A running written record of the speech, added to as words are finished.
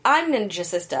I'm Ninja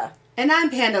Sista. And I'm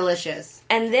Pandalicious.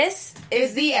 And this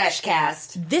is the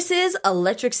Eshcast. This is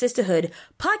Electric Sisterhood,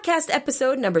 podcast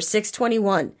episode number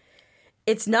 621.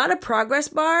 It's not a progress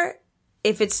bar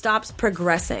if it stops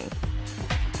progressing.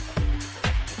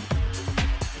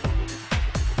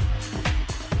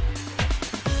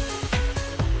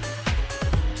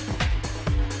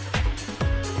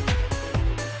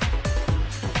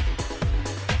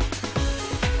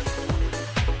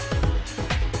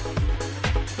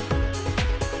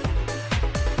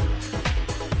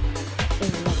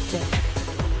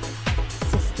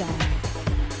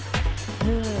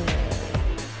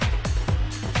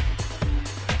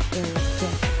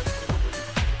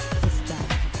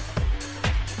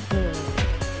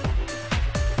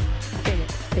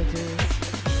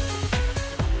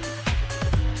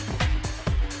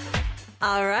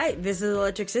 Alright, this is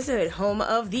Electric Sisterhood, home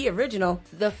of the original,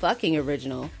 the fucking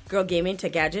original, girl gaming,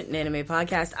 tech gadget, and anime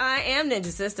podcast. I am Ninja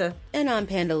Sista. And I'm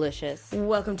Pandalicious.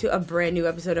 Welcome to a brand new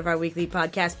episode of our weekly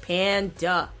podcast,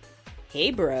 Panda.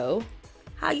 Hey, bro.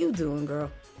 How you doing,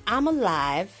 girl? I'm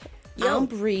alive. Yo. I'm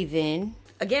breathing.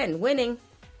 Again, winning.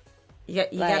 You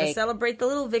gotta celebrate the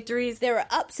little victories. There are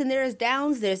ups and there's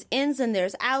downs, there's ins and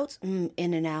there's outs. In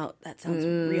and out. That sounds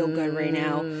real good right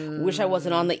now. Wish I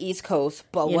wasn't on the East Coast,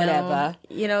 but whatever.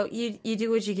 You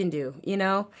do what you can do,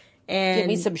 And give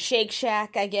me some Shake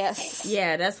Shack, I guess.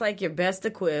 Yeah, that's like your best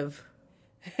equiv.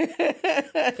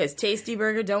 Because Tasty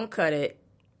Burger don't cut it.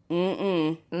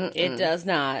 It does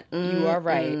not. You are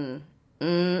right.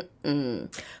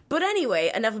 But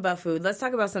anyway, enough about food. Let's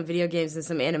talk about some video games and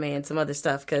some anime and some other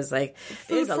stuff, because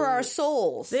food for our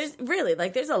souls. There's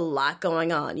a lot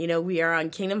going on. We are on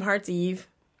Kingdom Hearts Eve.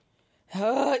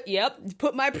 Yep.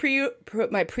 Put my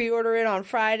pre-order in on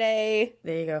Friday.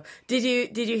 There you go. Did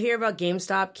you hear about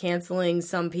GameStop canceling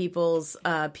some people's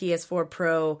PS4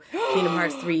 Pro Kingdom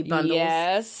Hearts 3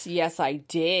 bundles? Yes, I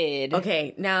did.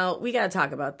 Okay, now we got to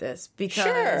talk about this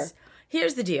because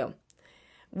Here's the deal.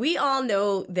 We all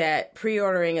know that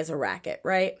pre-ordering is a racket,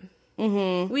 right?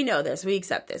 Mm-hmm. We know this. We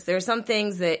accept this. There are some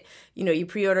things that, you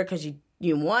pre-order because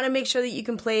you want to make sure that you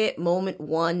can play it moment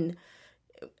one,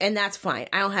 and that's fine.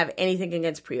 I don't have anything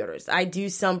against pre-orders. I do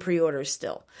some pre-orders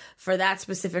still for that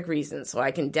specific reason. So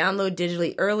I can download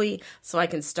digitally early so I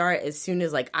can start as soon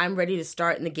as I'm ready to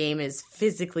start and the game is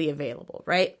physically available,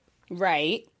 right?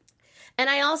 Right. And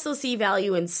I also see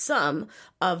value in some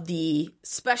of the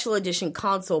special edition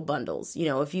console bundles.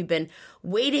 If you've been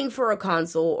waiting for a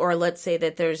console, or let's say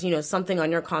that there's, something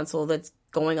on your console that's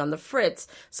going on the fritz,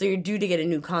 so you're due to get a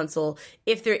new console.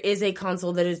 If there is a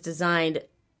console that is designed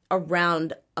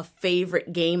around a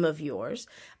favorite game of yours,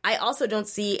 I also don't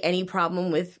see any problem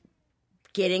with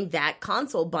getting that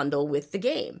console bundle with the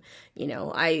game.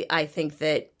 I think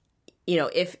that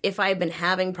if I've been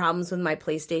having problems with my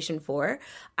PlayStation 4,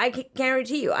 I can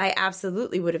guarantee you I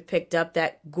absolutely would have picked up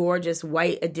that gorgeous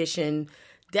white edition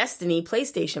Destiny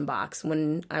PlayStation box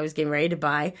when I was getting ready to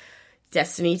buy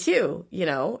Destiny 2,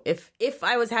 if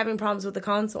I was having problems with the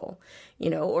console,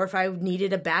 or if I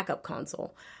needed a backup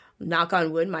console. Knock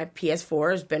on wood, my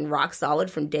PS4 has been rock solid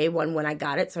from day one when I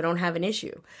got it, so I don't have an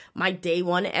issue. My day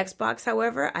one Xbox,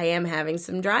 however, I am having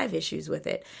some drive issues with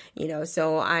it.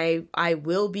 So I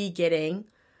will be getting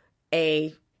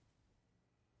a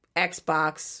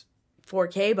Xbox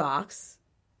 4K box,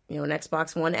 an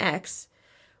Xbox One X,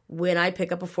 when I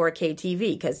pick up a 4K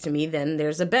TV, because to me, then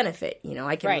there's a benefit.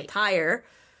 I can retire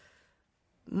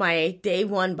my day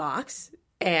one box,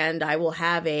 and I will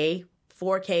have a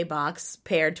 4K box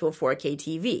paired to a 4K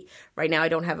TV. Right now, I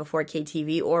don't have a 4K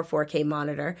TV or 4K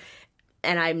monitor,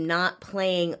 and I'm not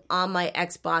playing on my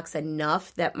Xbox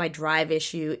enough that my drive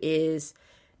issue is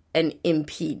an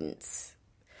impedance.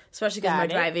 Especially because my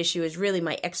drive issue is really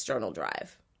my external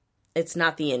drive. It's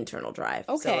not the internal drive.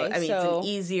 Okay, it's an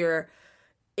easier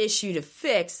issue to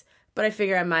fix, but I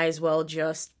figure I might as well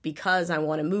just, because I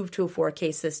want to move to a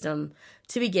 4K system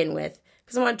to begin with,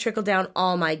 because I want to trickle down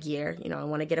all my gear. I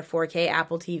want to get a 4K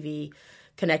Apple TV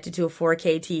connected to a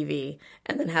 4K TV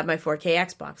and then have my 4K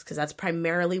Xbox, because that's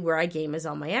primarily where I game, is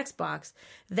on my Xbox.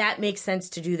 That makes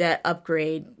sense to do that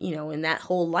upgrade, in that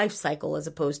whole life cycle, as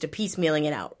opposed to piecemealing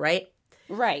it out, right?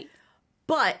 Right.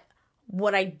 But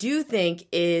what I do think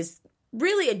is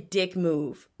really a dick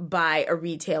move by a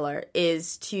retailer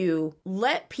is to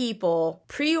let people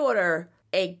pre-order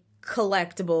a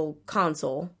collectible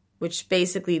console, which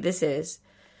basically this is,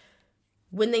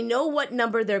 when they know what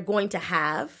number they're going to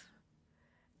have,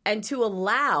 and to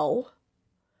allow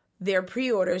their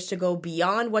pre-orders to go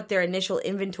beyond what their initial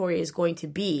inventory is going to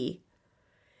be,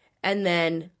 and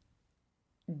then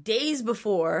days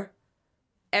before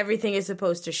everything is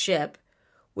supposed to ship,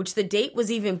 which the date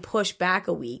was even pushed back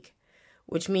a week,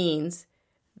 which means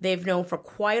they've known for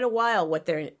quite a while what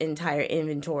their entire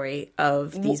inventory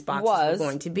of these boxes were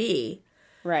going to be.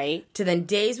 Right. To then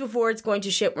days before it's going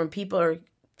to ship, when people are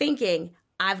thinking,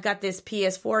 I've got this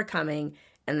PS4 coming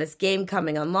and this game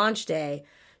coming on launch day,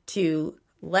 to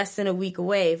less than a week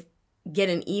away, get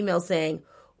an email saying,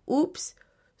 oops,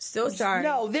 so sorry.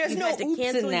 No, there's no oops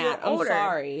in that. I'm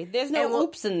sorry. There's no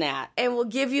oops in that. And we'll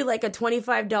give you like a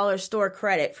 $25 store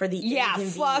credit for the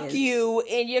inconvenience. Fuck you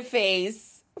in your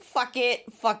face. Fuck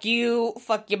it. Fuck you.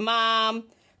 Fuck your mom.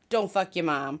 Don't fuck your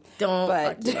mom.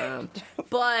 Fuck your mom.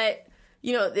 But,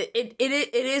 you know, it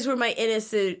is where my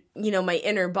innocent, you know, my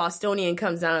inner Bostonian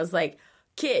comes down. I was like,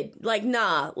 kid, like,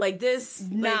 nah, like this.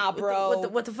 Nah, like, bro.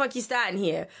 What the fuck you starting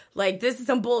here? Like, this is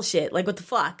some bullshit. Like, what the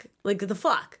fuck? Like, what the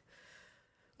fuck?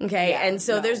 Okay, yeah, and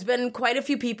so there's been quite a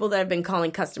few people that have been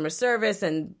calling customer service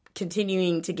and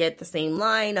continuing to get the same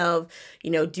line of,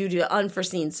 you know, due to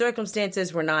unforeseen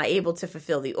circumstances, we're not able to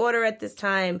fulfill the order at this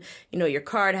time. You know, your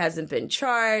card hasn't been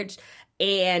charged,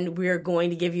 and we're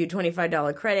going to give you a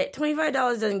 $25 credit. $25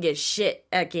 doesn't get shit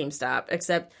at GameStop,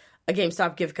 except a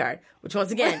GameStop gift card, which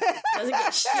once again doesn't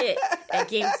get shit at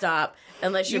GameStop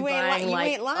unless you're buying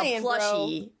like a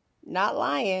plushie. Bro. Not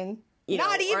lying. You know,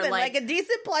 not even like a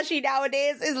decent plushie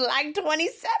nowadays is like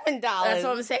 $27. That's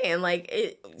what I'm saying.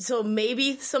 Like, so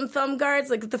maybe some thumb guards.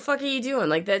 Like, what the fuck are you doing?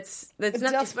 Like, that's not.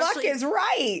 The fuck is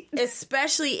right.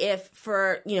 Especially if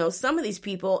for, you know, some of these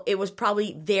people, it was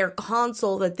probably their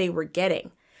console that they were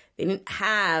getting. They didn't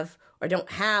have or don't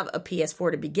have a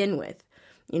PS4 to begin with.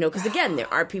 You know, because again,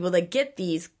 there are people that get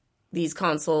these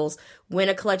consoles when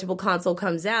a collectible console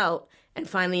comes out. And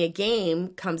finally a game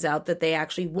comes out that they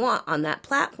actually want on that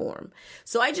platform.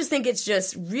 So I just think it's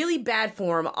just really bad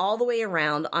form all the way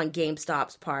around on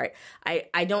GameStop's part.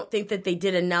 I don't think that they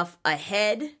did enough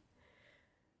ahead,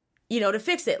 you know, to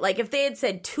fix it. Like if they had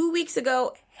said 2 weeks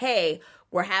ago, hey,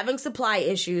 we're having supply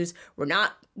issues. We're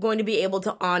not going to be able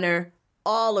to honor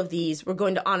all of these. We're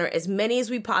going to honor as many as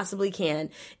we possibly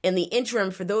can. In the interim,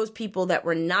 for those people that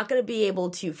we're not going to be able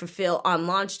to fulfill on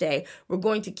launch day, we're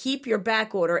going to keep your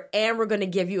back order and we're going to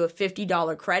give you a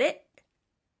 $50 credit.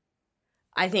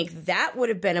 I think that would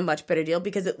have been a much better deal,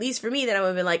 because at least for me, then I would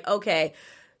have been like, okay,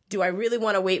 do I really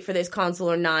want to wait for this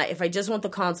console or not? If I just want the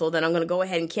console, then I'm going to go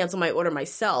ahead and cancel my order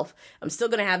myself. I'm still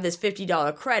going to have this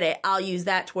 $50 credit. I'll use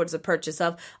that towards the purchase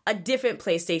of a different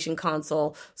PlayStation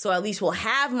console. So at least we'll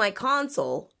have my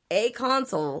console, a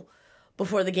console,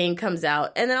 before the game comes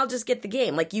out. And then I'll just get the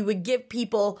game. Like, you would give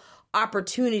people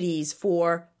opportunities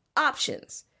for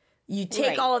options. You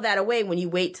take all of that away when you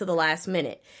wait till the last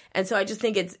minute. And so I just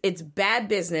think it's bad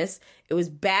business. It was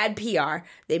bad PR.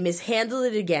 They mishandled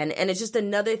it again. And it's just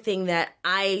another thing that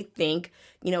I think,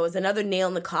 you know, is another nail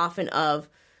in the coffin of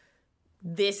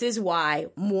this is why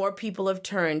more people have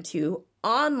turned to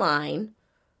online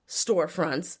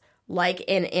storefronts like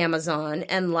in Amazon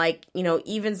and like, you know,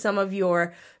 even some of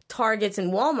your Targets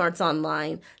and Walmarts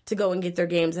online to go and get their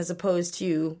games as opposed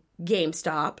to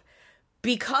GameStop,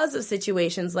 because of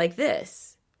situations like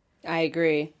this. I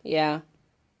agree. Yeah.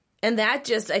 And that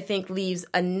just, I think, leaves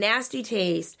a nasty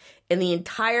taste in the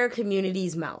entire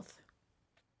community's mouth.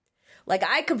 Like,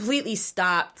 I completely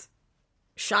stopped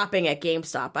shopping at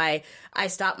GameStop. I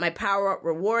stopped my Power Up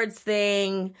Rewards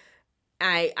thing.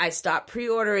 I stopped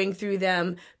pre-ordering through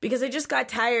them because I just got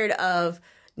tired of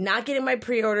not getting my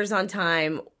pre-orders on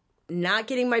time, not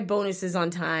getting my bonuses on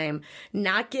time,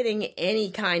 not getting any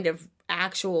kind of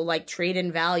actual like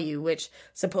trade-in value, which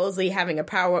supposedly having a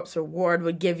Power-Ups reward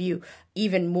would give you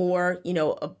even more, you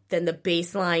know, than the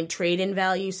baseline trade-in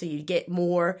value, so you get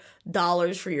more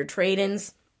dollars for your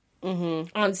trade-ins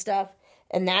on stuff.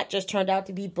 And that just turned out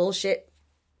to be bullshit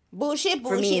for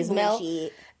me as Mel.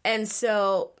 And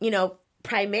so, you know,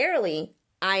 primarily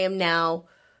I am now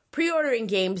pre-ordering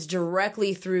games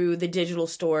directly through the digital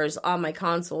stores on my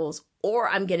consoles, or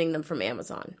I'm getting them from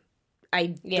Amazon. I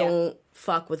don't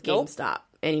fuck with GameStop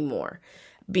anymore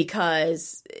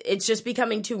because it's just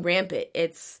becoming too rampant.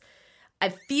 I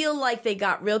feel like they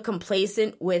got real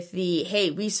complacent with the,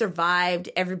 hey, we survived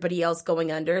everybody else going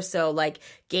under, so like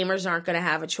gamers aren't going to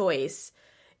have a choice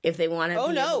if they want to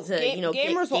able to, you know,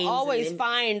 gamers will always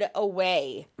find a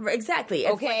way. Exactly.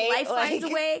 Okay? If life finds a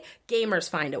way, gamers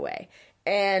find a way.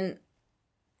 And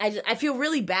I feel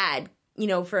really bad, you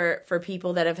know, for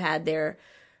people that have had their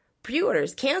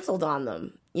pre-orders canceled on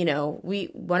them. You know,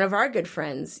 one of our good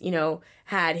friends, you know,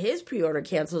 had his pre-order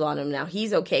canceled on him. Now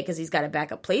he's okay because he's got a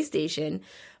backup PlayStation,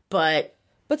 but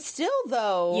But still,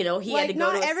 though, You know, he had to go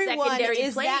not to a everyone secondary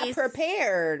is that place.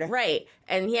 prepared. Right.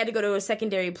 And he had to go to a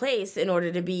secondary place in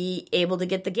order to be able to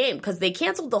get the game because they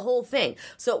canceled the whole thing.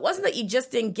 So it wasn't that you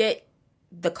just didn't get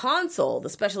the console, the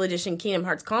special edition Kingdom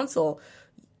Hearts console.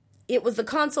 It was the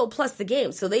console plus the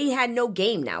game. So they had no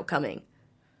game now coming.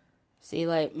 See,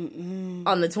 like,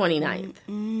 on the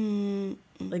 29th.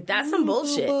 Like, that's some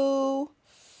bullshit.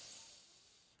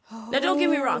 Now, don't get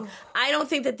me wrong. I don't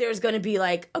think that there's going to be,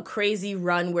 like, a crazy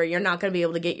run where you're not going to be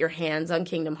able to get your hands on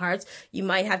Kingdom Hearts. You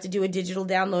might have to do a digital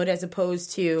download as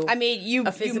opposed to I mean, you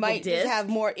might disc. just have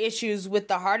more issues with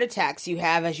the heart attacks you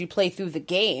have as you play through the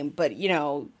game. But, you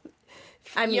know,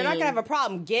 I mean, you're not going to have a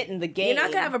problem getting the game. You're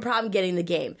not going to have a problem getting the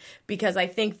game because I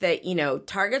think that, you know,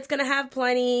 Target's going to have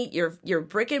plenty. Your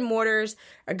brick and mortars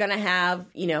are going to have,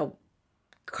 you know,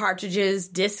 cartridges,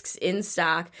 discs in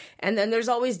stock, and then there's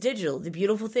always digital. The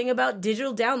beautiful thing about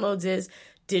digital downloads is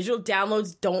digital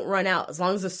downloads don't run out. As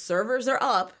long as the servers are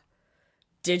up,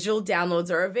 digital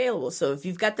downloads are available. So if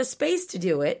you've got the space to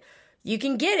do it, you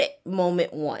can get it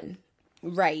moment one.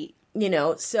 Right. You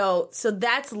know, so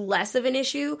that's less of an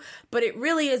issue, but it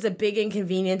really is a big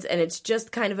inconvenience, and it's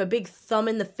just kind of a big thumb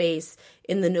in the face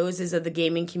in the noses of the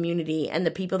gaming community and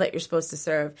the people that you're supposed to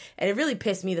serve. And it really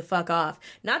pissed me the fuck off.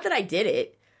 Not that I did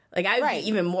it. Like, I would be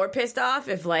even more pissed off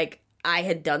if, like, I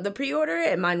had done the pre-order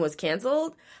and mine was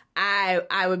canceled.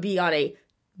 I would be on a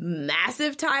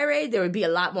massive tirade. There would be a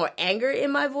lot more anger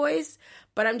in my voice.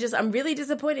 But I'm really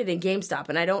disappointed in GameStop,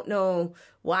 and I don't know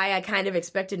why I kind of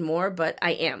expected more, but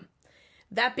I am.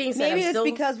 That being said, maybe it's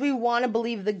because we want to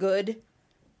believe the good.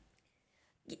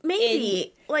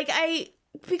 Maybe.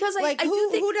 Because I do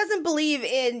think... Who doesn't believe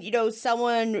in, you know,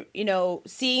 someone, you know,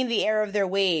 seeing the error of their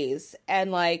ways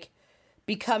and, like,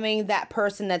 becoming that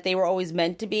person that they were always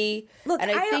meant to be? Look,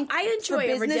 and I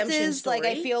enjoy a redemption story. Like,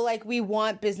 I feel like we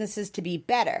want businesses to be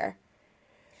better.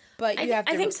 But you have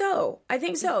to... I think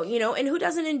so. You know, and who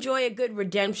doesn't enjoy a good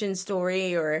redemption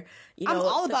story or, you know... I'm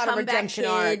all about a redemption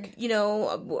arc. You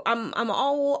know, I'm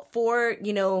all for,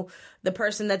 you know, the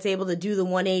person that's able to do the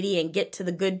 180 and get to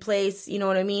the good place. You know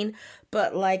what I mean?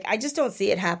 But, like, I just don't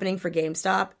see it happening for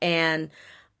GameStop. And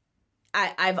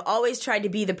I've always tried to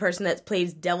be the person that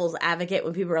plays devil's advocate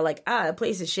when people are like, the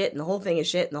place is shit and the whole thing is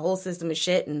shit and the whole system is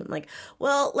shit. And I'm like,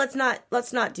 well, let's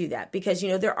not do that because, you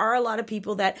know, there are a lot of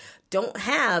people that don't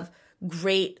have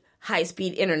great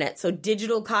high-speed internet. So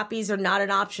digital copies are not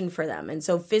an option for them. And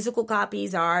so physical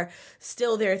copies are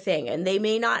still their thing. And they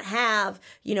may not have,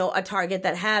 you know, a Target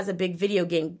that has a big video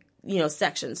game, you know,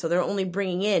 section. So they're only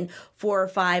bringing in 4 or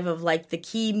 5 of, like, the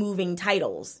key moving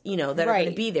titles, you know, that are going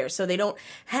to be there. So they don't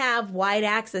have wide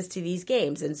access to these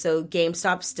games. And so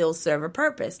GameStop still serve a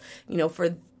purpose, you know,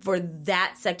 for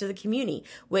that sector of the community,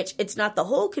 which it's not the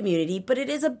whole community, but it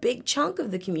is a big chunk of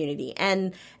the community.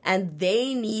 And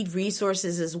they need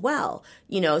resources as well,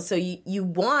 you know, so you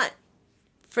want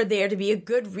for there to be a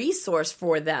good resource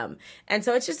for them. And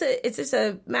so it's just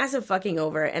a massive fucking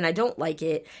over, and I don't like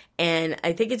it, and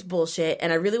I think it's bullshit,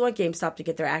 and I really want GameStop to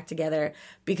get their act together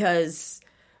because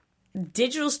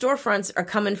digital storefronts are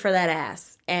coming for that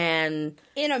ass. And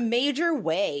in a major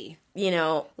way. You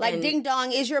know, like, ding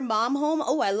dong, is your mom home?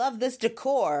 Oh, I love this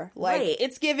decor. Like,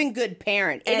 it's giving good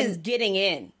parent. It is getting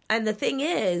in. And the thing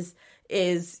is,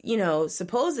 you know,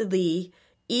 supposedly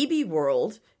EB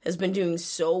World has been doing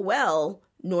so well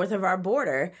north of our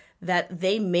border that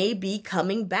they may be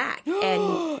coming back.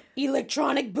 And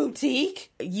Electronic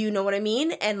Boutique? You know what I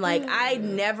mean? And, like, I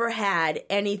never had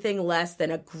anything less than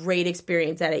a great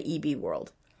experience at an EB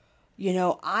World. You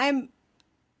know,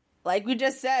 like we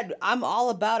just said, I'm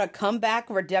all about a comeback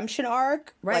redemption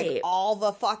arc. Right. Like, all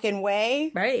the fucking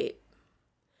way. Right.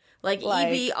 Like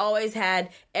EB always had,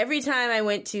 every time I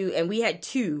went to, and we had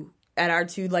 2 at our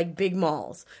 2, like, big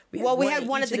malls. We had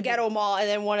one at the ghetto mall and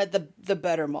then one at the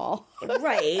better mall.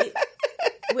 Right.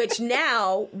 Which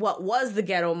now, what was the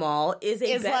ghetto mall is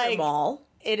a better mall.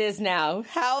 It is now.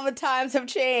 How the times have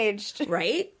changed.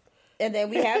 Right? And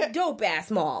then we have Dope Ass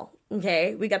Mall.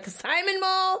 Okay, we got the Simon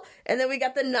Mall, and then we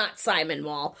got the Not Simon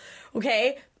Mall.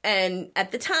 Okay, and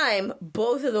at the time,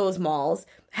 both of those malls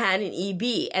had an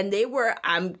EB, and they were,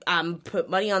 I'm put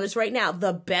money on this right now,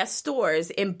 the best stores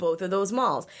in both of those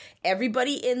malls.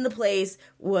 Everybody in the place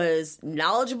was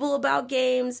knowledgeable about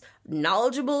games,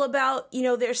 knowledgeable about, you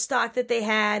know, their stock that they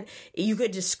had. You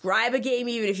could describe a game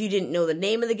even if you didn't know the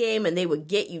name of the game, and they would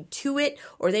get you to it,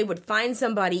 or they would find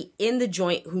somebody in the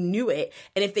joint who knew it,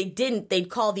 and if they didn't, they'd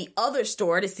call the other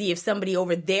store to see if somebody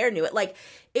over there knew it. Like,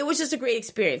 it was just a great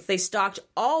experience. They stocked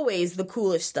always the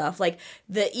coolest stuff. Like,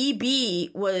 the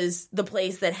EB was the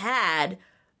place that had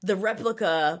the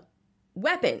replica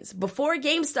weapons before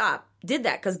GameStop did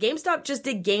that, because GameStop just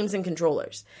did games and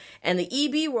controllers, and the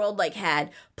EB world like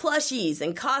had plushies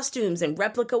and costumes and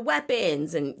replica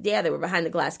weapons, and yeah, they were behind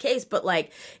the glass case, but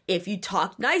like if you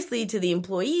talked nicely to the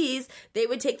employees, they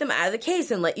would take them out of the case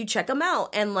and let you check them out.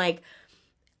 And like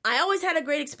I always had a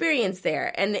great experience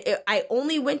there, and I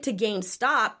only went to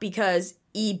GameStop because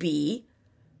EB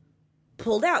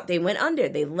pulled out. They went under.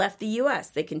 They left the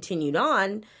US. They continued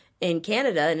on in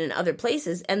Canada and in other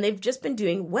places, and they've just been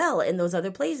doing well in those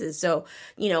other places. So,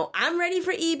 you know, I'm ready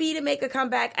for EB to make a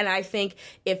comeback, and I think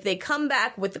if they come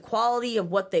back with the quality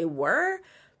of what they were,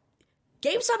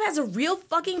 GameStop has a real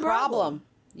fucking problem.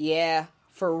 Yeah,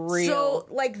 for real. So,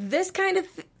 like, this kind of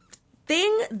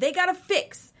thing, they gotta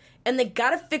fix, and they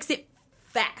gotta fix it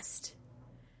fast,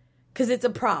 because it's a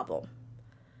problem.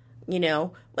 You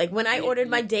know, like when I ordered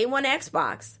my day one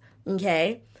Xbox,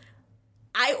 okay,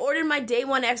 I ordered my day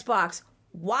one Xbox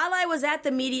while I was at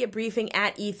the media briefing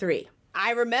at E3.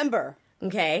 I remember.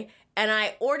 Okay, and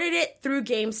I ordered it through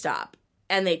GameStop,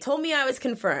 and they told me I was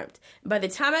confirmed. By the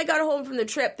time I got home from the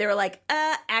trip, they were like,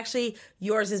 actually,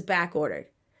 yours is back ordered.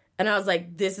 And I was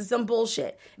like, this is some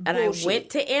bullshit. And I went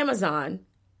to Amazon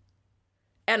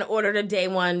and ordered a day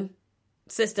one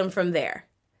system from there.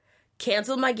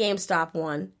 Canceled my GameStop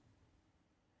one,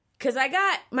 because I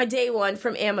got my day one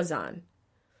from Amazon.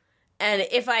 And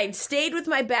if I'd stayed with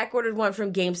my back-ordered one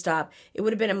from GameStop, it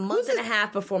would have been a month and a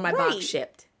half before my box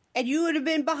shipped. And you would have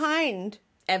been behind.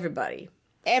 Everybody.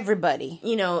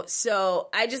 You know, so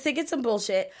I just think it's some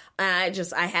bullshit. And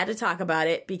I had to talk about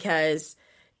it because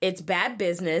it's bad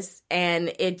business,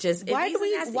 and it just... Why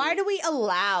do we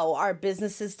allow our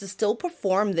businesses to still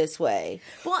perform this way?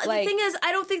 Well, like, the thing is,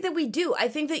 I don't think that we do. I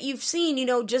think that you've seen, you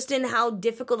know, just in how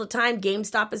difficult a time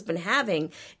GameStop has been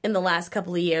having in the last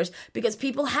couple of years, because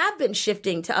people have been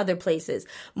shifting to other places.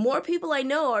 More people I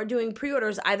know are doing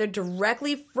pre-orders either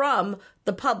directly from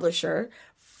the publisher,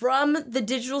 from the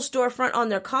digital storefront on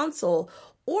their console,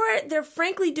 or they're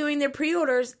frankly doing their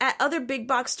pre-orders at other big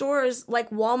box stores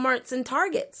like Walmarts and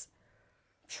Targets.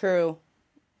 True.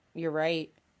 You're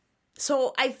right.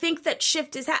 So I think that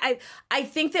shift is... I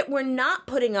think that we're not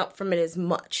putting up from it as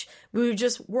much.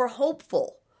 We're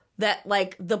hopeful that,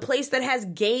 like, the place that has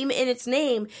game in its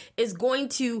name is going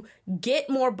to get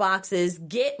more boxes,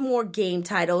 get more game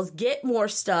titles, get more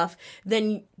stuff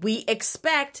than we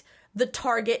expect the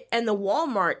Target and the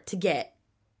Walmart to get.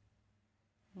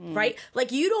 Right?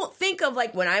 Like, you don't think of,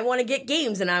 like, when I want to get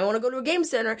games and I want to go to a game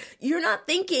center, you're not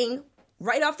thinking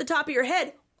right off the top of your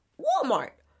head,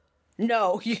 Walmart.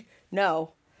 No. You're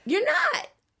not.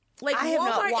 Like, I have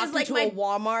not walked into a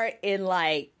Walmart in,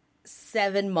 like,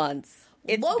 7 months.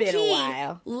 It's been a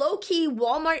while. Low-key,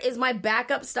 Walmart is my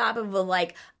backup stop of,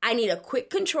 like, I need a quick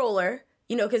controller.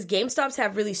 You know, because GameStops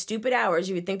have really stupid hours.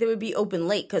 You would think they would be open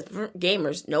late because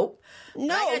gamers, nope.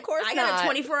 No, of course not. I got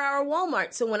a 24-hour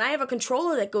Walmart. So when I have a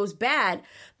controller that goes bad,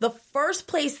 the first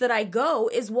place that I go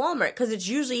is Walmart, because it's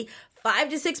usually $5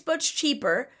 to $6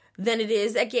 cheaper than it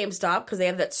is at GameStop because they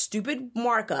have that stupid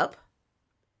markup.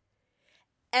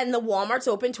 And the Walmart's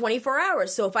open 24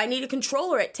 hours. So if I need a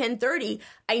controller at 10:30,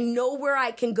 I know where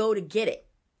I can go to get it.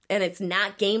 And it's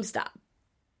not GameStop.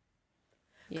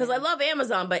 Because I love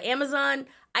Amazon, but Amazon,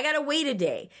 I gotta wait a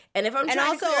day. And if I'm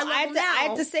trying to clear a level now... I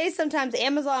have to say, sometimes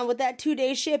Amazon, with that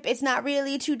 2-day ship, it's not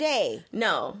really 2 day.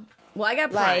 No. Well, I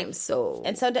got Prime, so...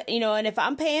 And so, you know, and if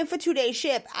I'm paying for 2-day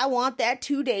ship, I want that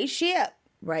 2-day ship.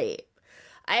 Right.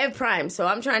 I have Prime, so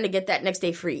I'm trying to get that next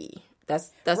day free.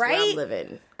 That's right? Where I'm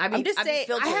living. I'm just saying,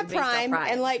 I have Prime,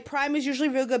 and, like, Prime is usually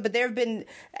real good, but there have been,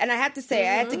 and I have to say,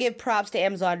 I have to give props to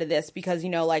Amazon to this, because, you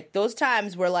know, like, those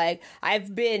times where, like,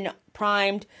 I've been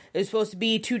primed, it was supposed to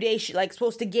be 2 days, like,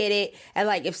 supposed to get it, and,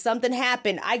 like, if something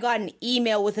happened, I got an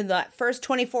email within the first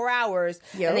 24 hours,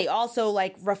 and they also,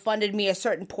 like, refunded me a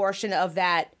certain portion of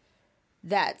that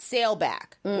sale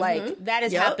back. Like, that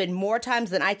has happened more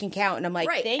times than I can count, and I'm like,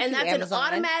 thank you, Amazon. And that's an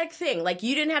automatic thing. Like,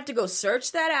 you didn't have to go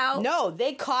search that out. No,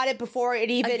 they caught it before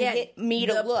it even hit me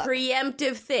to look. The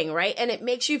preemptive thing, right? And it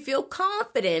makes you feel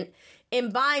confident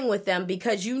in buying with them,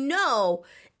 because you know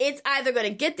it's either going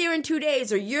to get there in 2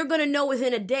 days, or you're going to know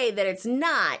within a day that it's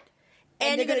not,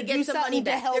 and you're going to get some money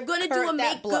back. They're going to do a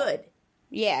make good.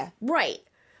 Yeah. Right.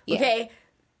 Yeah. Okay?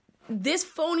 This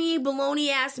phony,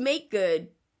 baloney-ass make good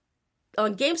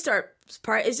on GameStar's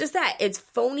part is just that. It's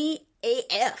phony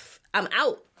AF. I'm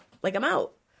out. Like, I'm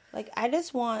out. Like, I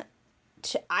want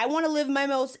to live my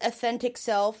most authentic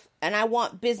self, and I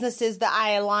want businesses that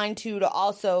I align to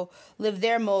also live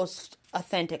their most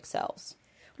authentic selves.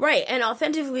 Right, and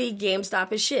authentically,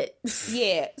 GameStop is shit.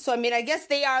 Yeah, so I mean, I guess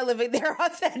they are living their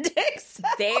authentic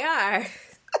self. They are.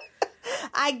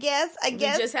 I guess. We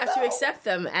just have to accept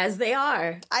them as they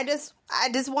are. I just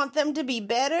want them to be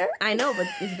better. I know, but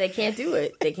they can't do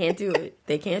it. They can't do it.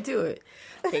 They can't do it.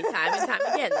 Okay, time and time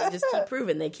again, they just keep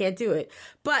proving they can't do it.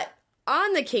 But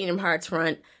on the Kingdom Hearts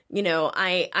front, you know,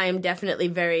 I am definitely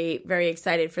very, very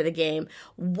excited for the game.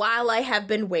 While I have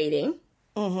been waiting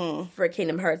for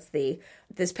Kingdom Hearts 3,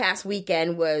 this past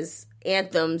weekend was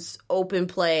Anthem's open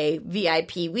play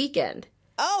VIP weekend.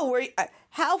 Oh,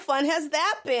 how fun has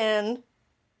that been?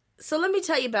 So let me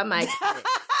tell you about my experience.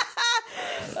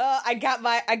 I got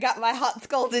my hot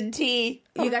scalded tea.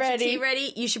 You got your tea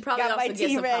ready? You should probably also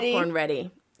get some popcorn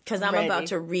ready. Because I'm about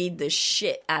to read the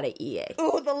shit out of EA.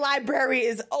 Ooh, the library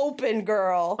is open,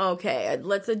 girl. Okay,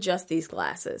 let's adjust these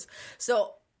glasses.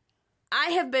 So,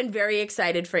 I have been very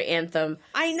excited for Anthem.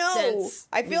 I know.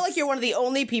 I feel like you're one of the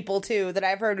only people, too, that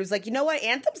I've heard who's like, you know what?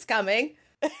 Anthem's coming.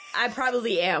 I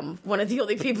probably am one of the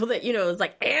only people that, you know, is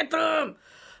like, Anthem!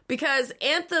 Because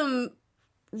Anthem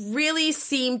really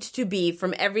seemed to be,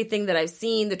 from everything that I've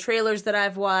seen, the trailers that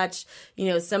I've watched, you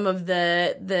know, some of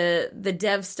the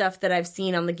dev stuff that I've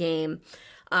seen on the game,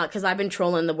 because I've been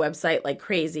trolling the website like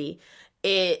crazy.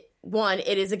 It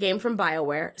is a game from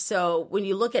BioWare. So when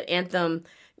you look at Anthem,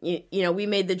 you know, we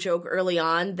made the joke early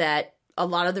on that a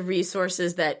lot of the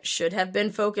resources that should have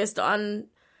been focused on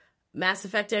Mass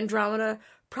Effect Andromeda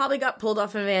probably got pulled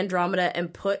off of Andromeda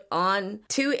and put on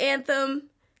to Anthem.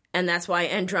 And that's why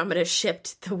Andromeda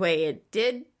shipped the way it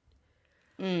did.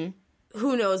 Who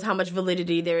knows how much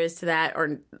validity there is to that,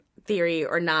 or theory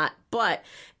or not. But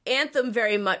Anthem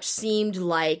very much seemed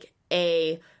like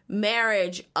a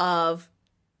marriage of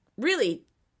really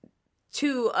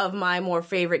two of my more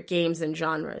favorite games and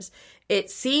genres. It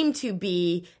seemed to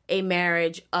be a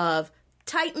marriage of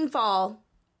Titanfall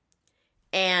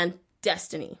and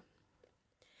Destiny.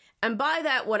 And by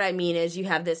that, what I mean is you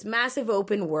have this massive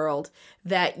open world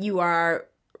that you are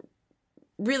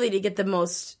really, to get the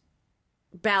most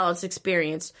balanced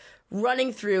experience,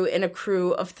 running through in a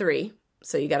crew of 3.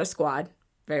 So you got a squad,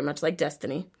 very much like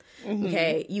Destiny.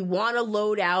 Okay, you want to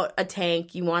load out a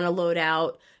tank, you want to load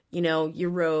out, you know, your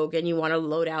rogue, and you want to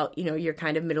load out, you know, your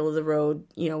kind of middle of the road,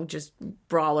 you know, just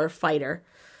brawler fighter.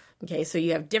 Okay, so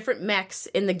you have different mechs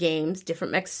in the games,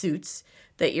 different mech suits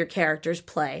that your characters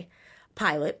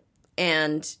pilot.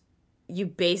 And you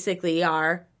basically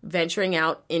are venturing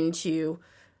out into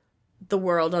the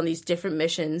world on these different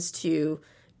missions to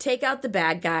take out the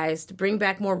bad guys, to bring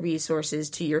back more resources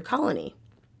to your colony.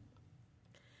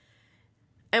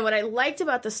 And what I liked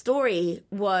about the story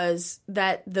was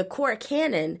that the core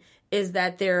canon is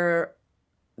that there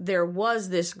was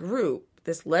this group,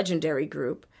 this legendary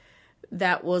group,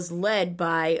 that was led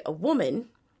by a woman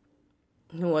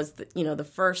who was, the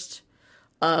first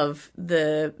of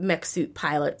the mech suit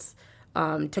pilots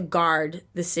to guard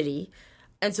the city.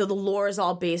 And so the lore is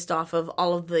all based off of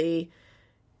all of the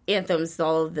Anthems,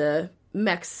 all of the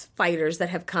mechs fighters that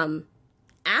have come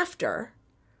after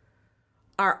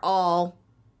are all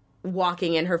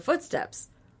walking in her footsteps.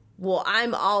 Well,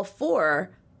 I'm all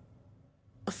for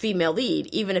a female lead,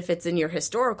 even if it's in your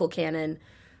historical canon.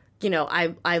 You know,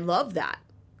 I love that.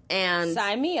 And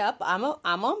sign me up. I'm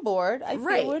on board. I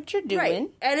feel what you're doing. Right.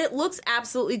 And it looks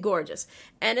absolutely gorgeous.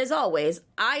 And as always,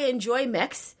 I enjoy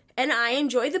mechs and I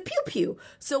enjoy the pew-pew.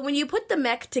 So when you put the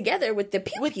mech together with the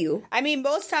pew-pew... I mean,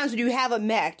 most times when you have a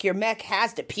mech, your mech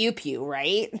has the pew-pew,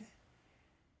 right?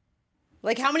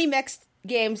 Like, how many mech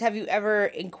games have you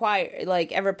ever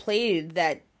ever played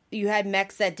that you had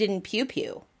mechs that didn't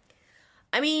pew-pew?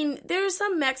 I mean, there's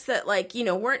some mechs that,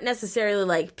 weren't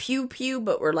necessarily, pew-pew,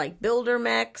 but were, builder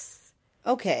mechs.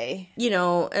 Okay.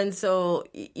 And so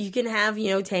you can have,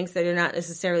 tanks that are not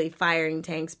necessarily firing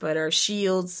tanks, but are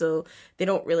shields, so they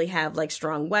don't really have,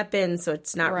 strong weapons, so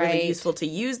it's not really useful to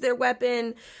use their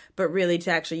weapon, but really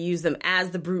to actually use them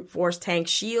as the brute force tank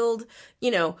shield,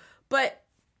 But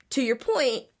to your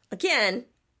point, again,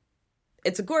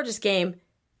 it's a gorgeous game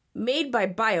made by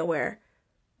BioWare,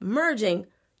 merging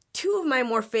two of my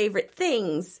more favorite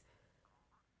things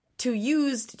to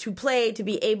use, to play, to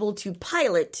be able to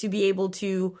pilot, to be able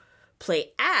to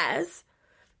play as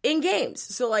in games.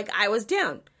 So, I was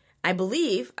down. I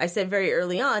believe I said very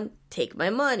early on, take my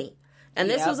money. And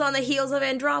this was on the heels of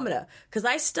Andromeda. Because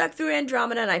I stuck through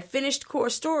Andromeda and I finished core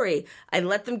story. I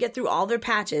let them get through all their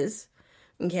patches.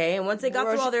 Okay? And once they got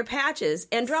through all their patches,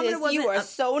 Andromeda wasn't... You are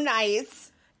so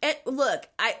nice. And look,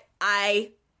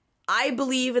 I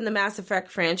believe in the Mass Effect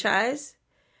franchise,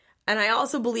 and I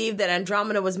also believe that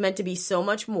Andromeda was meant to be so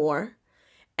much more,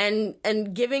 and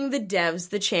giving the devs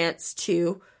the chance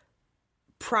to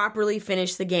properly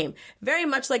finish the game. Very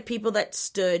much like people that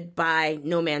stood by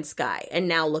No Man's Sky, and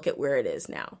now look at where it is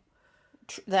now.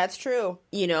 That's true.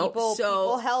 You know,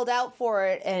 people held out for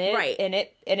it, and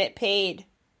it paid.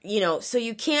 You know, so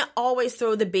you can't always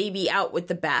throw the baby out with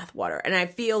the bathwater. And I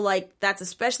feel like that's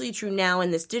especially true now in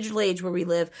this digital age where we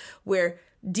live, where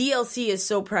DLC is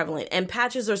so prevalent and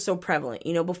patches are so prevalent.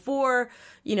 You know, before,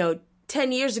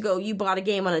 10 years ago, you bought a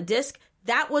game on a disc,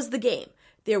 that was the game.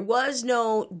 There was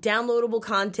no downloadable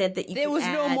content that you could add. There was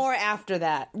no more after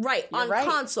that. Right.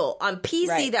 Console. On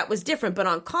PC, that was different. But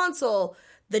on console,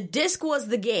 the disc was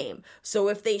the game. So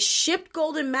if they shipped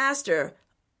Golden Master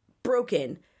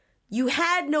broken, you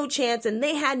had no chance, and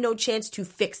they had no chance to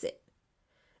fix it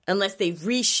unless they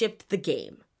reshipped the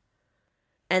game.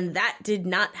 And that did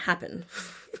not happen.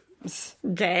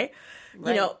 Okay?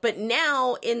 Right. But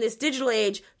now in this digital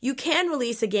age, you can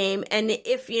release a game, and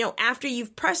if, after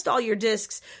you've pressed all your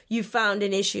discs, you've found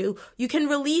an issue, you can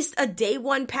release a day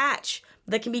one patch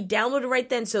that can be downloaded right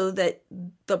then so that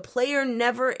the player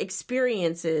never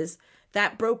experiences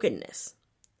that brokenness.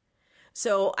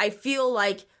 So I feel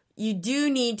like you do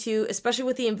need to, especially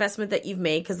with the investment that you've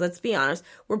made, because let's be honest,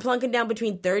 we're plunking down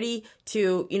between 30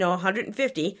 to,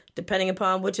 150, depending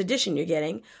upon which edition you're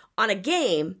getting, on a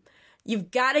game. You've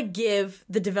got to give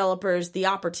the developers the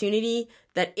opportunity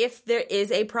that if there is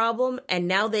a problem and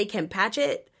now they can patch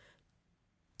it,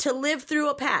 to live through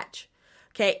a patch.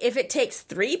 Okay, if it takes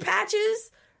 3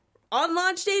 patches on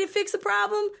launch day to fix a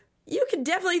problem, you can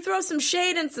definitely throw some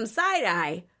shade and some side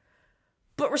eye,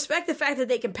 but respect the fact that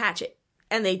they can patch it.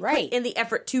 And they put in the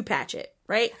effort to patch it,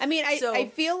 right? I mean, I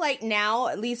feel like now,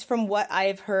 at least from what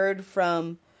I've heard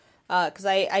from, because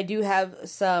I do have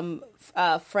some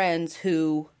friends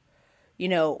who,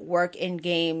 work in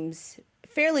games,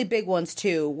 fairly big ones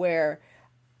too, where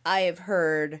I have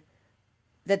heard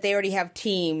that they already have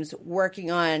teams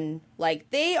working on, like,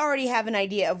 they already have an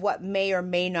idea of what may or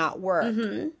may not work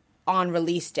on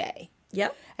release day.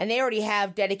 Yep. And they already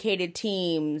have dedicated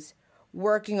teams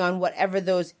working on whatever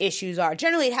those issues are.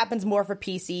 Generally, it happens more for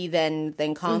PC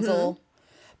than console.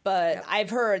 But I've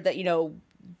heard that,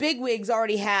 bigwigs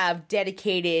already have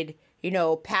dedicated,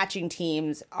 patching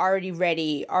teams already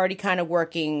ready, already kind of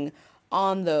working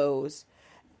on those.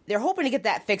 They're hoping to get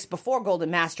that fixed before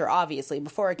Golden Master, obviously,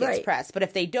 before it gets pressed. But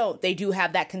if they don't, they do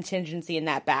have that contingency and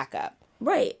that backup.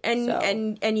 Right,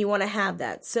 and you want to have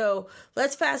that. So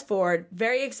let's fast forward.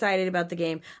 Very excited about the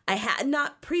game. I had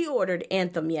not pre-ordered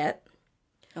Anthem yet.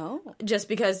 Oh, just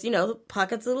because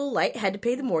pocket's a little light, had to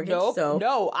pay the mortgage.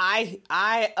 No,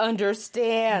 I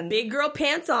understand. Big girl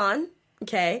pants on,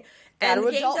 okay. And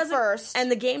the game first, and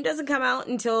the game doesn't come out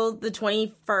until the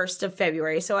 21st of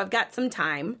February, so I've got some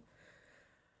time.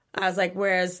 I was like,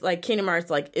 whereas like Kingdom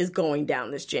Hearts is going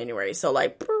down this January, so I'm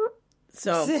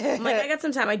like, I got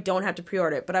some time. I don't have to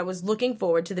pre-order it, but I was looking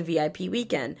forward to the VIP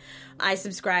weekend. I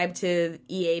subscribe to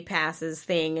EA Pass's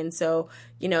thing, and so,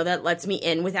 that lets me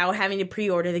in without having to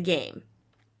pre-order the game.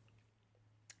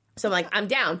 So I'm like, I'm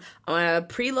down. I'm going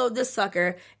to preload this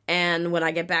sucker, and when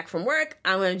I get back from work,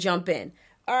 I'm going to jump in.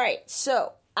 All right,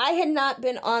 so I had not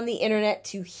been on the internet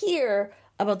to hear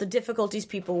about the difficulties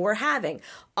people were having.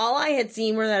 All I had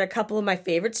seen were that a couple of my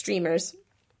favorite streamers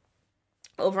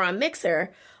over on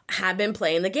Mixer had been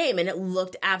playing the game, and it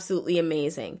looked absolutely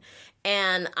amazing.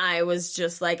 And I was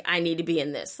just like, I need to be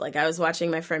in this. Like, I was watching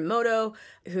my friend Moto,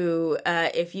 who,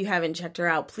 if you haven't checked her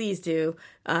out, please do,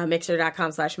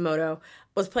 mixer.com/Moto,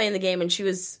 was playing the game, and she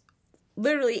was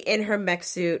literally in her mech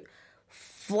suit,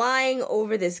 flying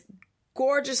over this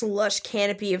gorgeous, lush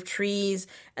canopy of trees,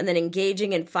 and then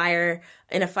engaging in a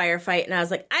firefight. And I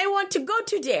was like, I want to go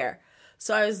to Dare.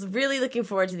 So I was really looking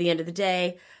forward to the end of the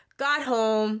day. Got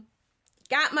home,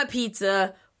 got my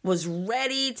pizza, was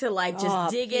ready to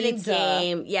just dig in and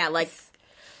game. Yeah,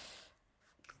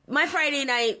 my Friday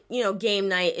night, game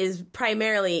night is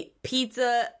primarily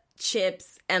pizza,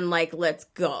 chips, and let's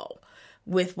go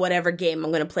with whatever game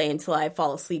I'm going to play until I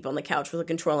fall asleep on the couch with a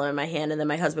controller in my hand. And then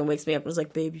my husband wakes me up and is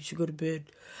like, babe, you should go to bed.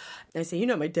 And I say, you're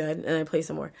not my dad. And I play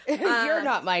some more. You're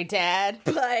not my dad.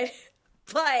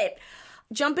 But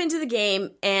jump into the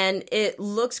game and it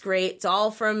looks great. It's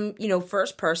all from,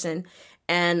 first person.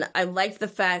 And I like the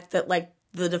fact that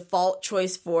the default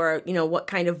choice for, what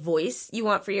kind of voice you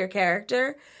want for your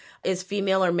character is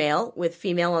female or male, with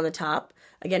female on the top.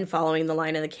 Again, following the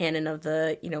line of the canon of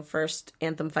the, first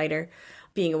Anthem fighter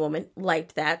being a woman.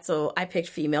 Liked that, so I picked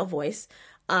female voice.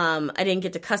 I didn't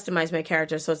get to customize my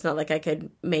character, so it's not like I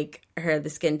could make her the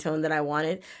skin tone that I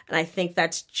wanted. And I think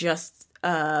that's just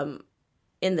in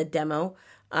the demo.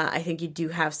 I think you do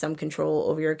have some control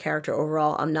over your character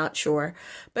overall. I'm not sure.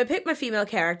 But I picked my female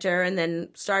character and then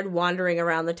started wandering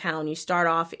around the town. You start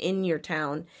off in your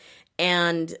town.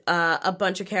 and a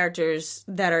bunch of characters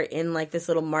that are in like this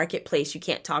little marketplace you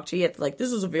can't talk to yet. Like,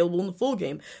 this is available in the full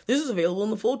game. This is available in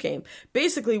the full game.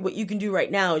 Basically, what you can do right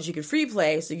now is you can free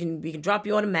play, so we can drop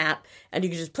you on a map, and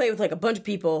you can just play with like a bunch of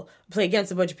people, play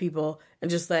against a bunch of people, and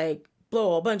just like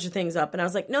blow a bunch of things up. And I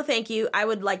was like, no, thank you. I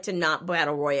would like to not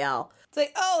battle royale. It's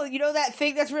like, oh, you know that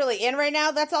thing that's really in right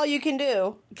now? That's all you can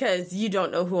do. Because you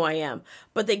don't know who I am.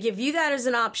 But they give you that as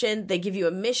an option. They give you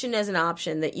a mission as an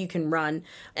option that you can run.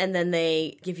 And then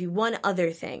they give you one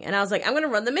other thing. And I was like, I'm going to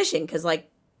run the mission because,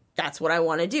 like, that's what I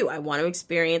want to do. I want to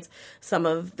experience some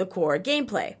of the core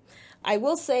gameplay. I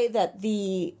will say that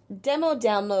the demo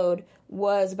download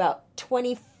was about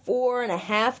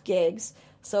 24.5 gigs.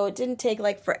 So it didn't take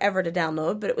like forever to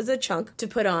download, but it was a chunk to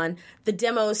put on. The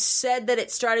demo said that it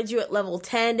started you at level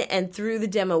 10, and through the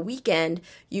demo weekend,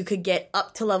 you could get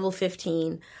up to level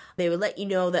 15. They would let you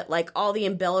know that like all the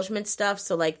embellishment stuff,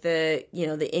 so like the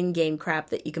in-game crap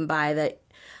that you can buy, that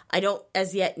I don't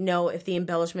as yet know if the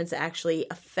embellishments actually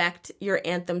affect your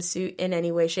Anthem suit in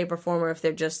any way, shape, or form, or if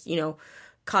they're just,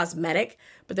 cosmetic.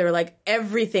 But they were like,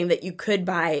 everything that you could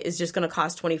buy is just going to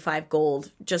cost 25 gold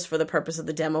just for the purpose of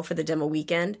the demo, for the demo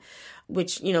weekend,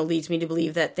 which, leads me to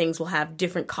believe that things will have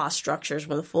different cost structures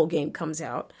when the full game comes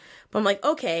out. But I'm like,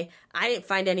 okay, I didn't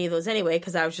find any of those anyway,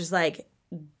 because I was just like,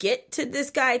 get to this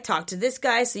guy, talk to this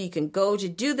guy, so you can go to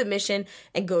do the mission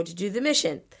and go to do the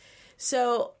mission.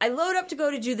 So I load up to go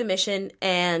to do the mission,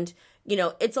 and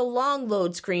it's a long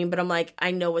load screen, but I'm like,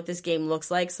 I know what this game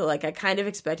looks like, so like I kind of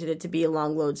expected it to be a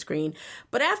long load screen.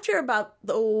 But after about,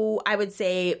 I would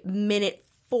say minute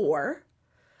 4,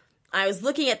 I was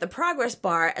looking at the progress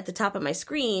bar at the top of my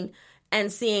screen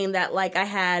and seeing that like I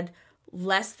had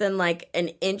less than like an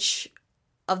inch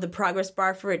of the progress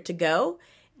bar for it to go,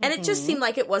 and it just seemed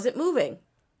like it wasn't moving.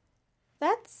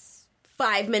 That's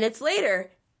 5 minutes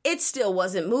later, it still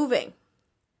wasn't moving.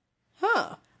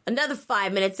 Huh. Another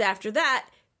 5 minutes after that,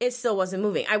 it still wasn't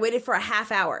moving. I waited for a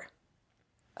half hour.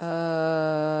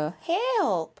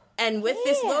 Help. And with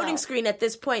this loading screen at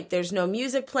this point, there's no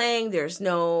music playing, there's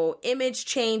no image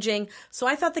changing, so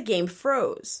I thought the game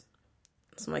froze.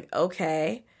 So I'm like,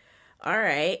 okay, all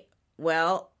right,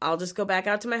 well, I'll just go back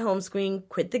out to my home screen,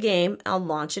 quit the game, I'll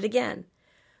launch it again.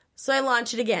 So I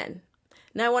launch it again.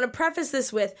 Now I want to preface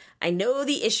this with, I know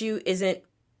the issue isn't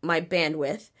my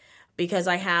bandwidth, because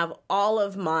I have all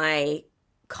of my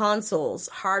consoles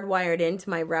hardwired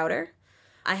into my router.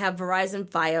 I have Verizon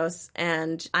Fios,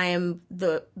 and I am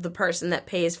the person that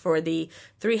pays for the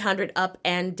 300 up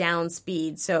and down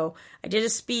speed. So I did a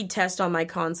speed test on my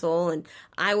console, and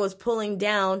I was pulling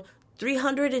down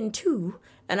 302,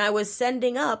 and I was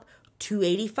sending up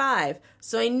 285.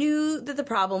 So I knew that the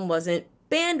problem wasn't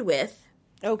bandwidth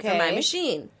for my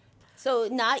machine. So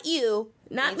not you.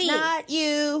 Not me. Not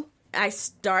you. I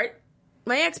start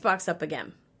my Xbox up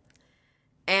again.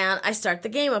 And I start the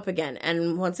game up again.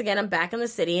 And once again, I'm back in the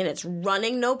city, and it's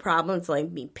running no problem. It's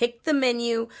letting me pick the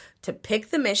menu to pick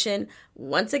the mission.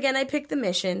 Once again, I pick the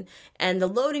mission, and the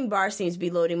loading bar seems to be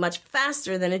loading much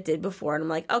faster than it did before. And I'm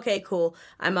like, okay, cool.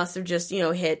 I must have just,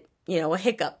 hit, a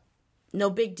hiccup. No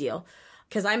big deal.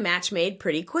 Because I match made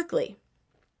pretty quickly.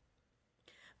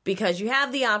 Because you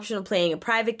have the option of playing a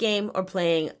private game or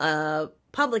playing a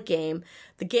public game.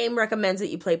 The game recommends that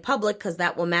you play public because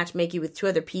that will match make you with 2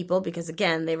 other people, because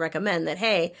again, they recommend that,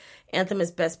 hey, Anthem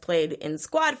is best played in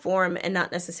squad form and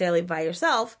not necessarily by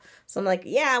yourself. So I'm like,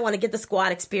 yeah, I want to get the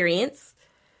squad experience.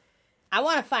 I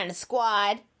want to find a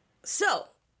squad. So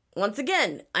once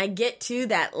again, I get to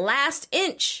that last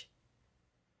inch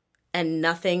and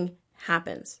nothing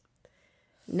happens.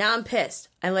 Now I'm pissed.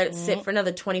 I let it sit for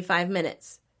another 25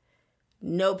 minutes.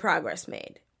 No progress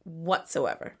made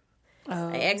whatsoever.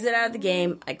 I exit out of the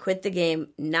game. I quit the game.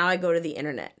 Now I go to the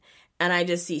internet. And I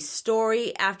just see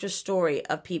story after story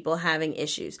of people having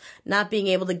issues, not being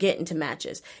able to get into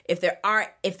matches. If they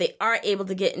are able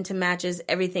to get into matches,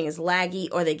 everything is laggy,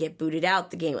 or they get booted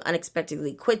out. The game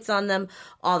unexpectedly quits on them,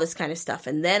 all this kind of stuff.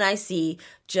 And then I see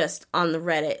just on the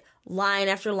Reddit line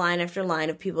after line after line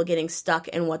of people getting stuck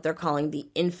in what they're calling the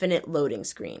infinite loading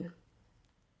screen,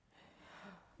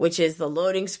 which is the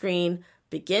loading screen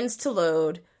begins to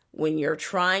load when you're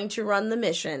trying to run the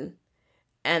mission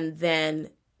and then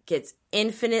gets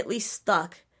infinitely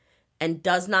stuck and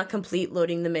does not complete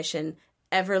loading the mission,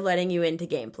 ever letting you into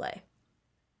gameplay.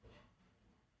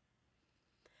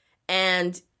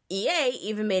 And EA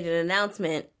even made an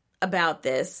announcement about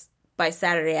this by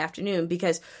Saturday afternoon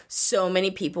because so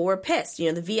many people were pissed.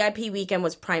 The VIP weekend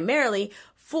was primarily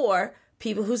for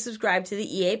people who subscribed to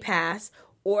the EA Pass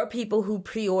or people who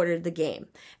pre-ordered the game.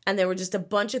 And there were just a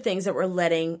bunch of things that were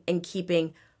letting and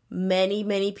keeping many,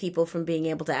 many people from being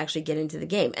able to actually get into the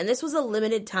game. And this was a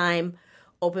limited time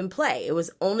open play. It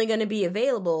was only going to be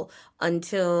available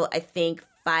until, I think,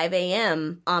 5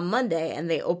 a.m. on Monday, and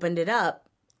they opened it up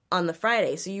on the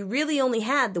Friday. So you really only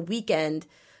had the weekend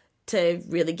to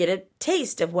really get a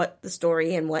taste of what the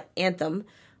story and what Anthem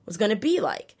was going to be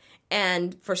like.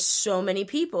 And for so many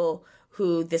people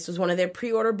who this was one of their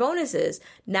pre-order bonuses,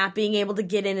 not being able to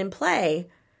get in and play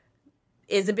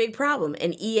is a big problem.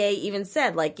 And EA even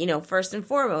said, like, you know, first and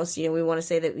foremost, you know, we want to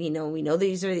say that, we know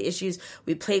these are the issues.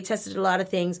 We play tested a lot of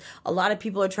things. A lot of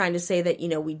people are trying to say that, you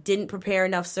know, we didn't prepare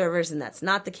enough servers, and that's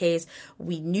not the case.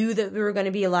 We knew that there were going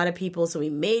to be a lot of people, so we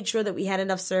made sure that we had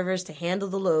enough servers to handle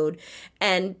the load.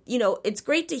 And, you know, it's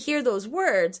great to hear those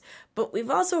words, but we've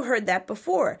also heard that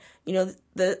before. You know,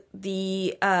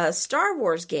 the Star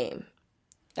Wars game.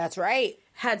 That's right.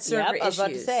 Had server issues. I was about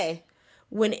to say.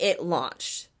 When it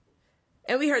launched.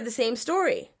 And we heard the same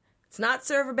story. It's not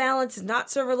server balance. It's not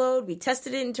server load. We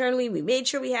tested it internally. We made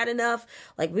sure we had enough.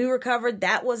 Like, we were covered.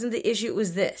 That wasn't the issue. It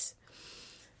was this.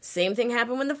 Same thing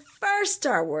happened when the first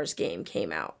Star Wars game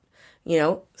came out. You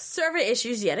know, server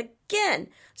issues yet again.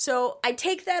 So I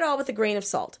take that all with a grain of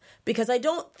salt, because I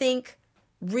don't think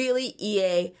really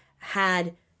EA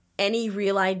had any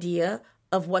real idea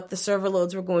of what the server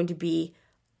loads were going to be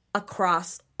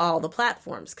across all the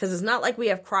platforms, because it's not like we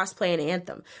have crossplay in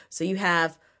Anthem. So you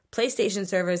have PlayStation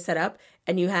servers set up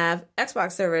and you have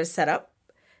Xbox servers set up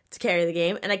to carry the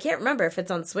game. And I can't remember if it's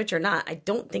on Switch or not. I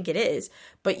don't think it is,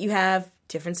 but you have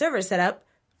different servers set up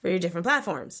for your different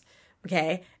platforms.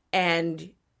 Okay.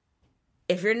 And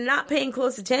if you're not paying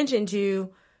close attention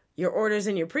to your orders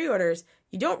and your pre-orders,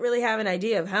 you don't really have an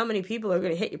idea of how many people are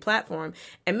going to hit your platform.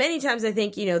 And many times I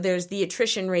think, you know, there's the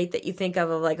attrition rate that you think of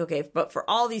like, okay, but for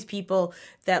all these people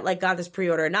that like got this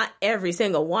pre-order, not every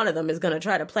single one of them is going to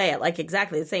try to play at like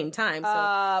exactly the same time.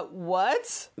 So,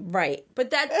 what? Right.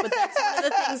 But that's one of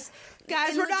the things.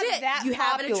 Guys, we're not that you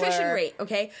have popular. An attrition rate,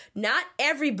 okay? Not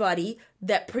everybody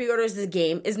that pre-orders the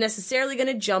game is necessarily going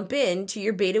to jump in to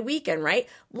your beta weekend, right?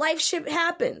 Life shit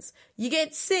happens. You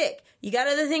get sick. You got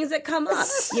other things that come up.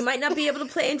 You might not be able to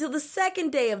play until the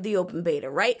second day of the open beta,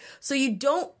 right? So you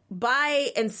don't buy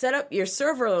and set up your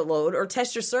server load or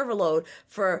test your server load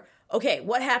for, okay,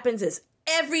 what happens is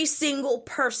every single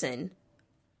person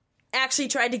actually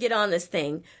tried to get on this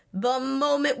thing the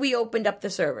moment we opened up the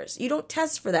servers. You don't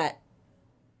test for that.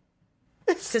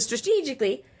 Because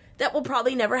strategically, that will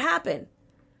probably never happen.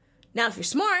 Now, if you're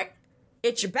smart,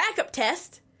 it's your backup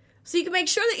test, so you can make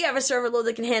sure that you have a server load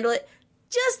that can handle it,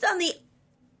 just on the,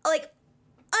 like,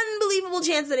 unbelievable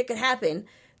chance that it could happen,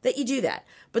 that you do that.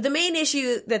 But the main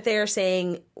issue that they're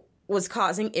saying was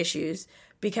causing issues,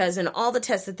 because in all the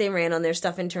tests that they ran on their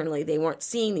stuff internally, they weren't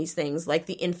seeing these things, like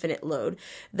the infinite load,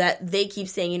 that they keep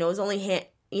saying, you know, is only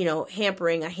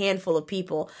hampering a handful of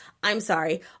people. I'm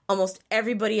sorry, almost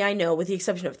everybody I know, with the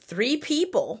exception of 3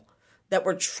 people that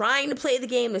were trying to play the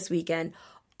game this weekend,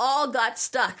 all got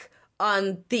stuck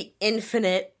on the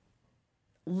infinite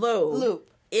loop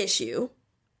issue.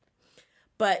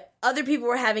 But other people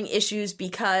were having issues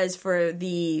because for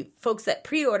the folks that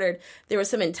pre-ordered, there were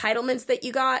some entitlements that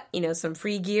you got, you know, some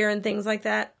free gear and things like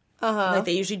that, like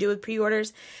they usually do with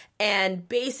pre-orders. And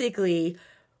basically,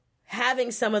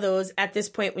 having some of those at this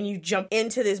point when you jump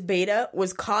into this beta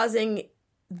was causing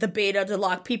the beta to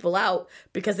lock people out,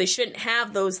 because they shouldn't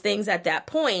have those things at that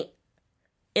point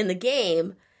in the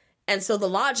game. And so the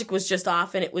logic was just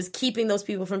off, and it was keeping those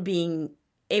people from being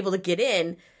able to get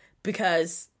in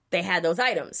because they had those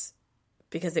items,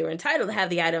 because they were entitled to have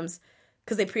the items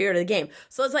because they pre-ordered the game.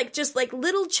 So it's like just like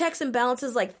little checks and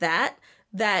balances like that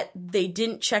they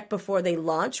didn't check before they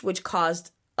launched, which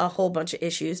caused a whole bunch of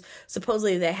issues.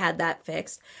 Supposedly they had that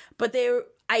fixed, but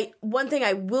one thing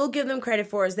I will give them credit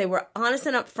for is they were honest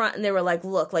and upfront, and they were like,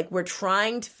 look, like, we're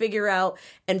trying to figure out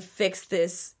and fix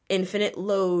this infinite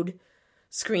load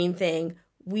screen thing.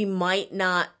 We might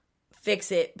not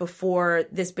fix it before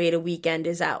this beta weekend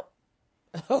is out.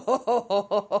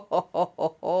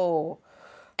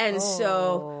 And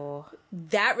so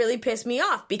that really pissed me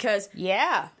off, because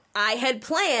I had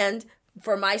planned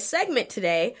for my segment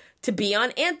today to be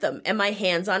on Anthem and my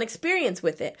hands-on experience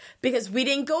with it, because we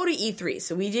didn't go to E3,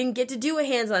 so we didn't get to do a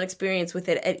hands-on experience with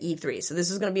it at E3. So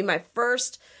this is going to be my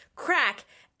first crack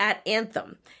at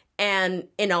Anthem. And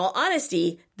in all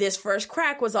honesty, this first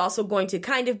crack was also going to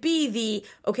kind of be the,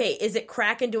 okay, is it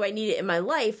crack and do I need it in my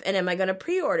life, and am I going to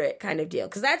pre-order it kind of deal?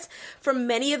 Because that's, for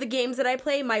many of the games that I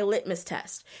play, my litmus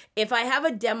test. If I have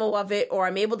a demo of it, or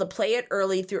I'm able to play it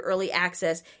early through early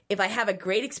access, if I have a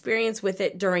great experience with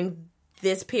it during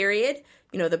this period,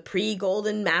 you know, the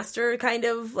pre-Golden Master kind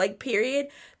of like period,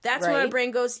 that's when my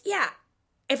brain goes, yeah,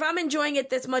 if I'm enjoying it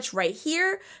this much right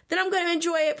here, then I'm going to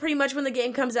enjoy it pretty much when the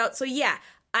game comes out. So yeah,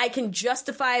 I can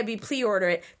justifiably pre-order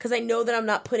it because I know that I'm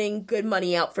not putting good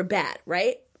money out for bad,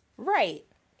 right? Right.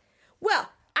 Well,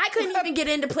 I couldn't even get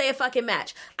in to play a fucking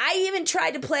match. I even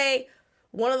tried to play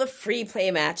one of the free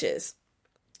play matches,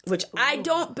 which I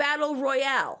don't battle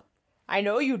royale. I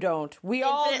know you don't. We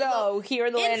all know here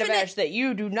in the Land of Ash that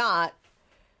you do not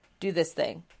do this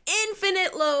thing.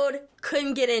 Infinite load,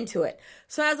 couldn't get into it.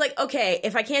 So I was like, okay,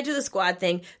 if I can't do the squad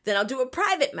thing, then I'll do a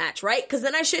private match, right? Because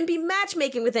then I shouldn't be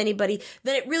matchmaking with anybody.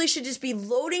 Then it really should just be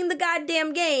loading the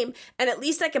goddamn game, and at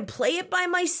least I can play it by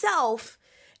myself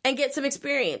and get some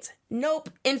experience. Nope,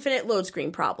 infinite load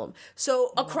screen problem.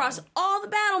 So across all the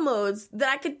battle modes that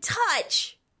I could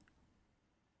touch,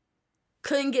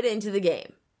 couldn't get into the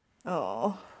game.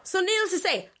 Oh. So needless to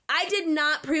say, I did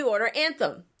not pre-order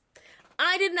Anthem.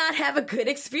 I did not have a good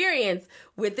experience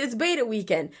with this beta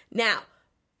weekend. Now,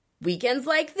 weekends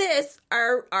like this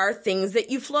are things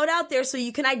that you float out there so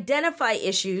you can identify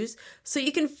issues, so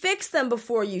you can fix them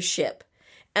before you ship.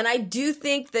 And I do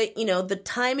think that, the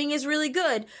timing is really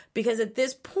good because at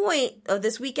this point of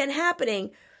this weekend happening,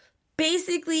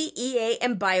 basically EA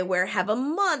and BioWare have a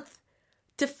month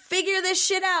to figure this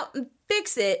shit out and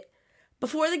fix it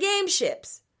before the game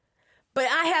ships. But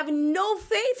I have no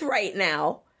faith right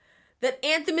now that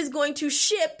Anthem is going to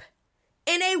ship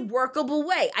in a workable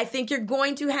way. I think you're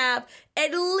going to have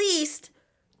at least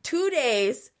 2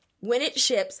 days when it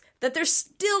ships that they're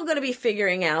still going to be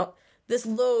figuring out this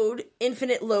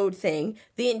infinite load thing,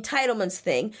 the entitlements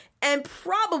thing, and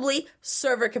probably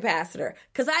server capacitor.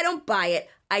 Because I don't buy it.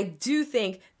 I do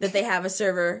think that they have a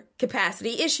server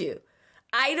capacity issue.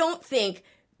 I don't think,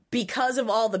 because of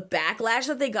all the backlash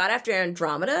that they got after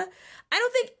Andromeda, I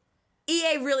don't think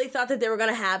EA really thought that they were going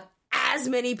to have as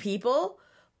many people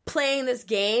playing this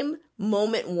game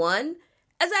moment one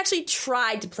as actually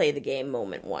tried to play the game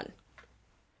moment one.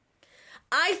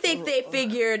 I think they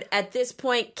figured at this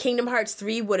point Kingdom Hearts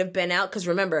 3 would have been out, because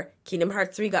remember, Kingdom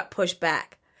Hearts 3 got pushed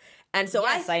back. And so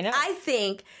yes, I know. I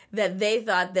think that they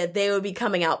thought that they would be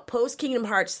coming out post Kingdom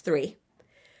Hearts 3.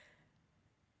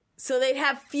 So they'd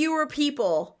have fewer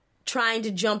people trying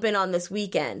to jump in on this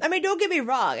weekend. I mean, don't get me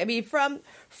wrong. I mean,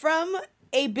 from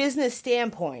a business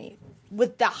standpoint,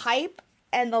 with the hype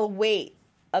and the wait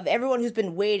of everyone who's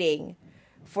been waiting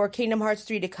for Kingdom Hearts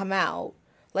 3 to come out,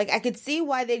 like, I could see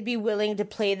why they'd be willing to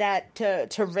play that,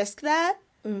 to risk that.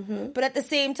 Mm-hmm. But at the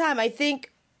same time, I think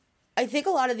a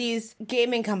lot of these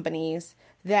gaming companies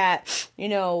that,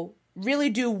 really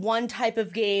do one type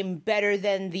of game better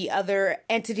than the other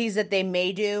entities that they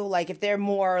may do. Like, if they're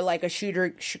more like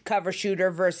a cover shooter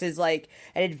versus like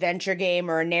an adventure game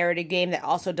or a narrative game that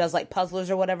also does like puzzlers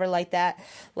or whatever like that.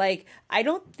 Like, I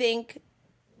don't think,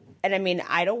 and I mean,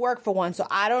 I don't work for one, so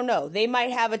I don't know. They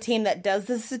might have a team that does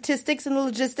the statistics and the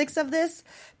logistics of this,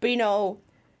 but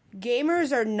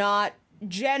gamers are not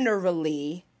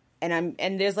generally, and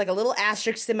there's like a little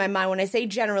asterisk in my mind when I say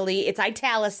generally, it's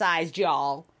italicized,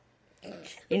 y'all.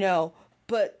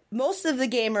 But most of the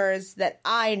gamers that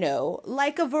I know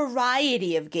like a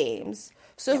variety of games.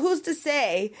 So who's to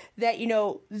say that,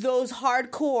 those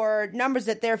hardcore numbers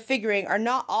that they're figuring are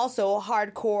not also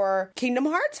hardcore Kingdom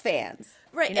Hearts fans?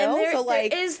 Right, and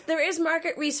there is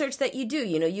market research that you do.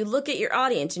 You look at your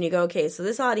audience and you go, okay, so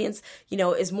this audience,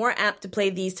 is more apt to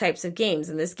play these types of games,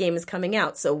 and this game is coming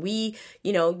out. So we,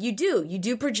 you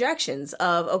do projections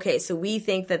of, okay, so we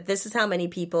think that this is how many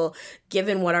people,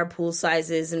 given what our pool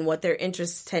size is and what their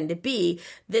interests tend to be,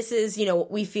 this is,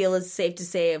 what we feel is safe to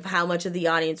say of how much of the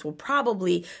audience will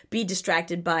probably be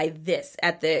distracted by this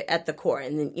at the core.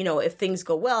 And then, if things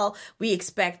go well, we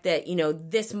expect that,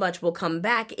 this much will come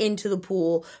back into the pool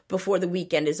before the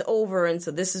weekend is over. And so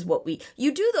this is what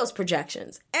you do those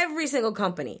projections. Every single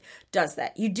company does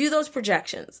that. You do those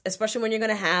projections, especially when you're going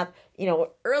to have,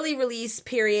 early release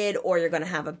period, or you're going to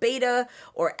have a beta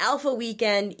or alpha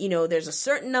weekend. There's a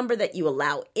certain number that you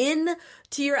allow in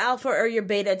to your alpha or your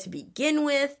beta to begin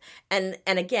with. And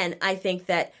again, I think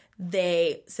that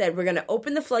they said, we're going to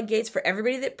open the floodgates for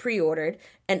everybody that pre-ordered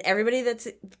and everybody that's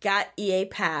got EA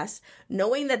Pass,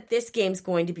 knowing that this game's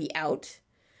going to be out,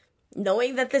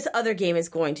 knowing that this other game is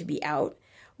going to be out.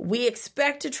 We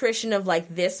expect attrition of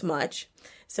like this much.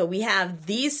 So we have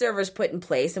these servers put in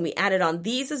place, and we added on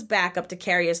these as backup to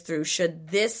carry us through should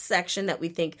this section that we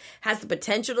think has the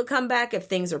potential to come back if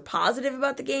things are positive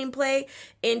about the gameplay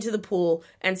into the pool.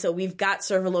 And so we've got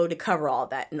server load to cover all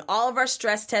that. And all of our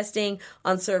stress testing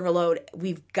on server load,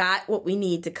 we've got what we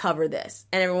need to cover this.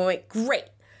 And everyone went, great.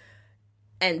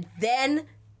 And then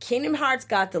Kingdom Hearts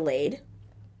got delayed.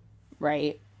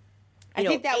 Right. I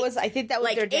think that was like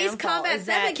their downfall. Ace Combat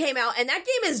 7 came out, and that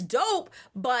game is dope,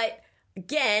 but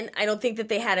again, I don't think that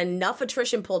they had enough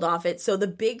attrition pulled off it, so the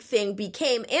big thing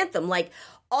became Anthem. Like,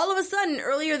 all of a sudden,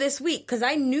 earlier this week, because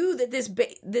I knew that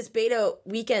this beta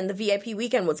weekend, the VIP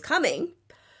weekend, was coming,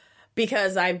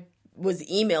 because I was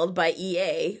emailed by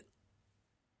EA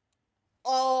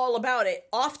all about it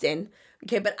often,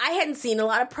 okay, but I hadn't seen a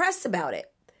lot of press about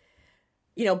it.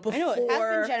 You know, before... I know, it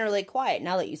has been generally quiet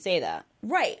now that you say that.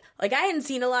 Right. Like, I hadn't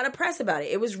seen a lot of press about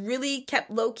it. It was really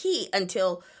kept low-key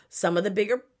until some of the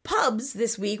bigger pubs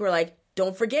this week were like,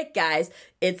 don't forget, guys,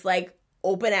 it's like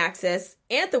open access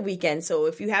Anthem weekend. So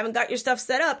if you haven't got your stuff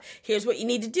set up, here's what you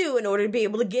need to do in order to be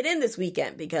able to get in this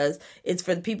weekend, because it's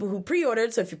for the people who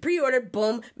pre-ordered. So if you pre-ordered,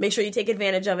 boom, make sure you take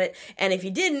advantage of it. And if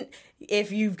you didn't,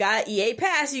 if you've got EA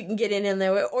Pass, you can get in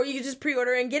there, or you can just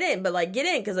pre-order and get in. But like, get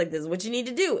in, because like, this is what you need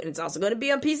to do. And it's also going to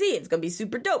be on PC. It's going to be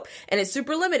super dope, and it's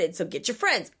super limited. So get your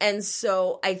friends. And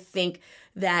so I think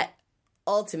that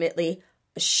ultimately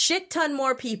a shit ton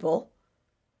more people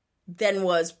than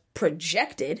was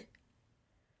projected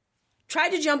tried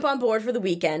to jump on board for the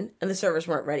weekend, and the servers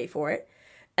weren't ready for it.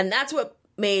 And that's what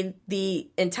made the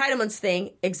entitlements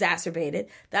thing exacerbated.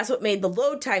 That's what made the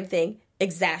load time thing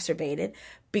exacerbated,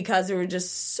 because there were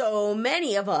just so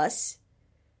many of us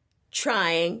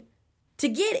trying to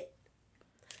get it.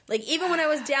 Like, even when I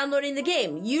was downloading the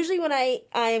game, usually when I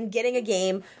am getting a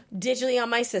game digitally on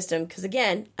my system, because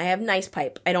again, I have Nice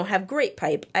Pipe. I don't have Great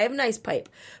Pipe. I have Nice Pipe.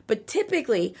 But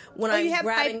typically, when I'm you have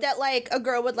grabbing... Pipe that, like, a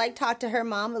girl would, like, talk to her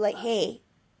mom, like, hey,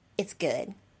 it's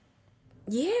good.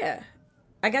 Yeah.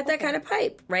 I got that kind of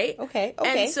pipe, right? Okay.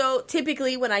 And so,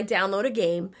 typically, when I download a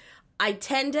game, I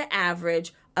tend to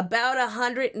average about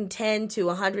 110 to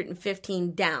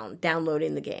 115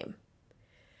 downloading the game.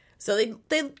 So they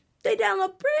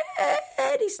download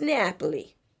pretty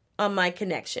snappily on my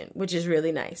connection, which is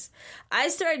really nice. I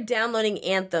started downloading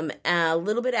Anthem a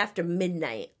little bit after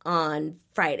midnight on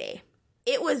Friday.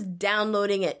 It was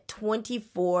downloading at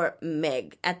 24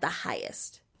 meg at the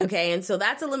highest. Okay, and so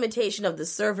that's a limitation of the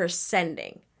server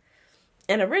sending.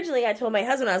 And originally I told my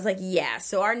husband, I was like, yeah,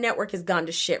 so our network has gone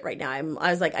to shit right now. I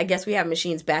was like, I guess we have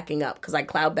machines backing up, because I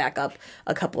cloud back up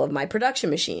a couple of my production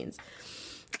machines.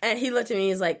 And he looked at me,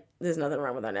 he's like, there's nothing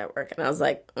wrong with our network. And I was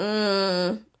like, I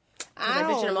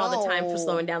bitching him all the time for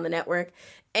slowing down the network.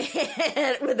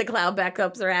 And when the cloud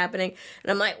backups are happening.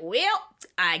 And I'm like, well,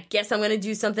 I guess I'm going to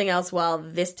do something else while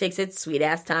this takes its sweet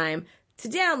ass time to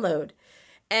download.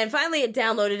 And finally it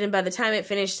downloaded, and by the time it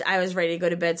finished, I was ready to go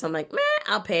to bed. So I'm like, meh,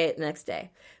 I'll pay it the next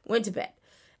day. Went to bed.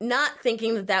 Not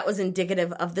thinking that that was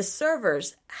indicative of the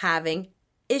servers having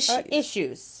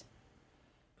issues.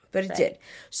 But it did.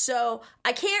 So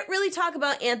I can't really talk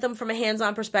about Anthem from a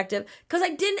hands-on perspective, because I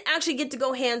didn't actually get to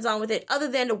go hands-on with it, other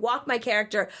than to walk my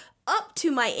character up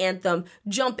to my Anthem,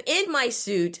 jump in my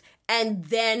suit, and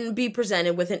then be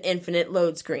presented with an infinite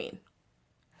load screen.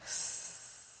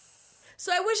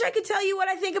 So I wish I could tell you what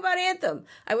I think about Anthem.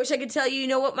 I wish I could tell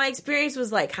you, what my experience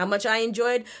was like, how much I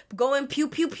enjoyed going pew,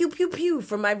 pew, pew, pew, pew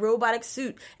from my robotic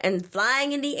suit and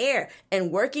flying in the air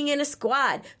and working in a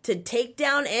squad to take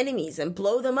down enemies and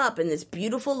blow them up in this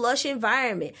beautiful, lush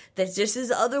environment that's just as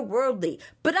otherworldly.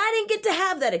 But I didn't get to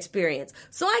have that experience,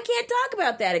 so I can't talk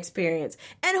about that experience.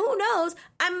 And who knows,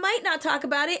 I might not talk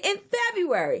about it in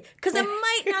February, because I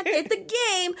might not get the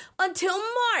game until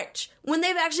March, when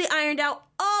they've actually ironed out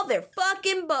all their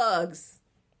fucking bugs.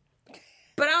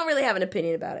 But I don't really have an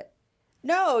opinion about it.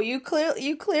 No, you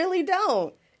clearly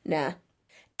don't. Nah.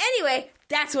 Anyway,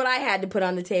 that's what I had to put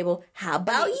on the table. How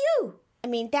about you? I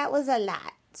mean, that was a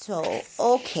lot. So,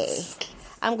 okay.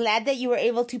 I'm glad that you were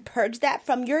able to purge that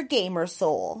from your gamer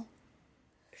soul.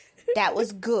 That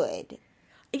was good.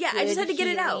 Yeah, good I just had to get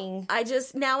healing. It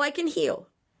out. Now I can heal.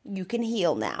 You can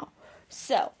heal now.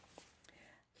 So,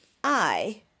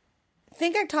 I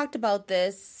think I talked about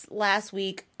this last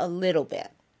week a little bit.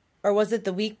 Or was it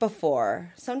the week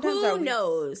before? Sometimes Who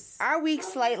knows? Our weeks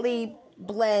slightly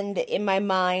blend in my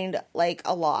mind like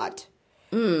a lot.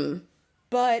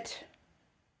 But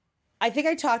I think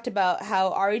I talked about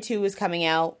how RE2 was coming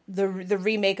out, the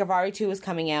remake of RE2 was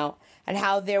coming out, and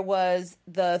how there was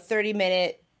the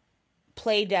 30-minute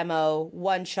play demo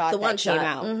one-shot that came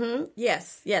out. Mm-hmm.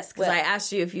 Yes, because I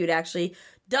asked you if you'd actually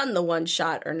done the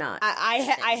one-shot or not.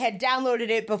 I had downloaded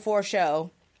it before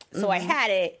show, so I had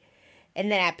it,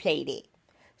 and then I played it.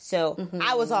 So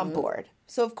I was on board.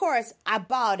 So, of course, I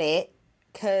bought it,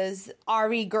 because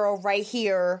RE girl right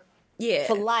here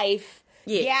for life.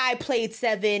 Yeah, I played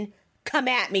 7. Come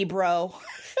at me, bro.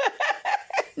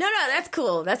 No, that's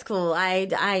cool. That's cool. I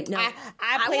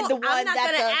played the one I'm not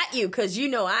gonna at you because you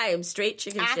know I am straight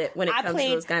chicken shit when it comes to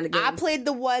those kind of games. I played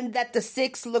the one that the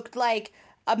 6 looked like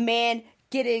a man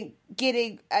getting.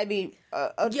 I mean,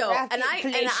 I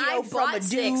bought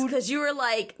 6 because you were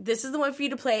like, "This is the one for you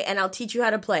to play, and I'll teach you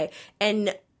how to play."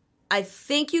 And I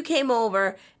think you came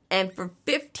over, and for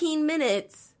 15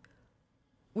 minutes.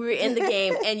 We were in the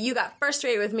game, and you got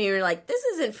frustrated with me. You were like, "This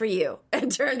isn't for you," and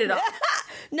turned it off.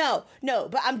 No,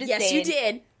 but I'm just saying. Yes, you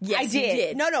did. Yes, you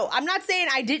did. No, I'm not saying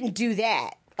I didn't do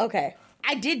that. Okay,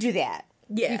 I did do that.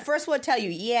 Yeah. We first want to tell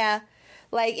you,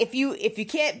 like if you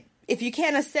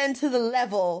can't ascend to the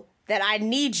level that I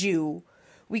need you,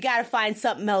 we got to find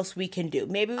something else we can do.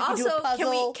 Maybe we can do a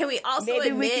puzzle. Can we also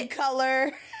maybe we can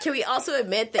color? Can we also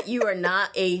admit that you are not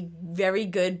a very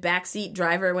good backseat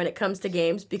driver when it comes to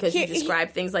games because you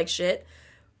describe things like shit?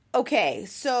 Okay,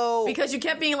 so... Because you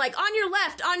kept being like, on your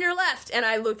left, and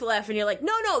I looked left, and you're like,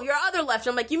 no, your other left.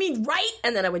 I'm like, you mean right?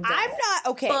 And then I would die. I'm not...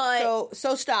 Okay,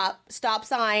 so stop. Stop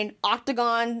sign,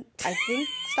 octagon. I think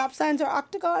stop signs are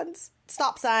octagons.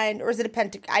 Stop sign, or is it a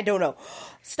pentagon? I don't know.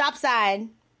 Stop sign.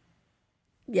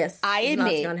 Yes, I admit, an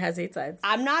octagon has 8 sides.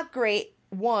 I'm not great,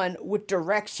 one, with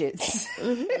directions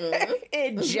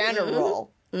in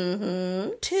general.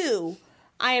 2,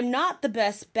 I am not the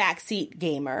best backseat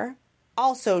gamer.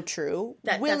 Also true.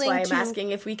 That's why I'm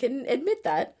asking if we can admit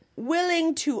that.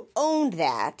 Willing to own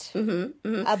that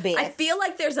a bit. I feel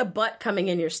like there's a but coming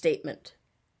in your statement.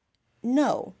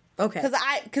 No. Okay.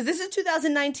 Because this is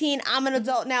 2019. I'm an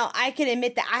adult now. I can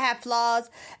admit that I have flaws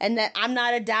and that I'm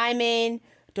not a diamond.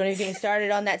 Don't even get me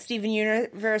started on that Steven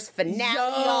Universe finale,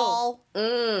 y'all.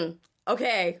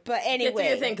 Okay. But anyway. Get through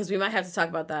your thing, because we might have to talk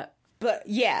about that. But,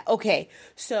 yeah, okay.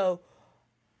 So,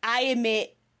 I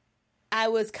admit I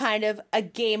was kind of a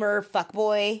gamer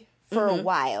fuckboy for a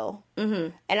while.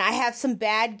 And I have some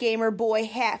bad gamer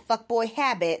fuckboy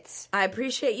habits. I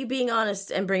appreciate you being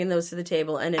honest and bringing those to the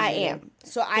table. And I am.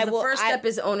 So the first step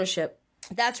is ownership.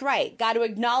 That's right. Got to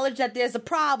acknowledge that there's a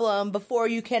problem before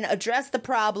you can address the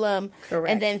problem. Correct.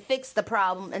 And then fix the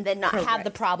problem and then not have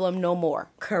the problem no more.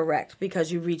 Correct.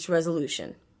 Because you reached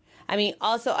resolution. I mean,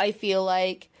 also, I feel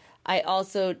like I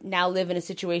also now live in a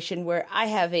situation where I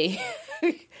have a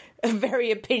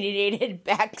very opinionated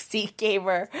backseat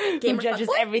gamer who judges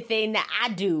everything that I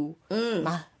do.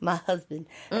 My husband.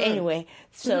 Anyway,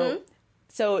 so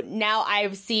now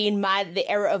I've seen the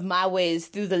error of my ways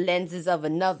through the lenses of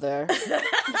another.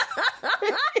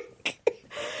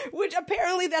 Which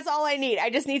apparently that's all I need. I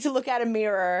just need to look at a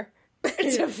mirror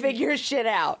to figure shit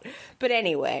out. But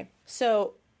anyway,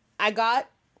 so I got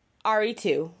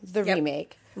RE2, the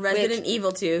remake. Resident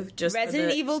Evil 2.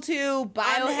 Resident Evil 2,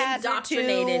 Biohazard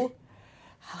 2,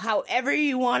 however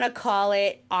you want to call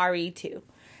it, RE2.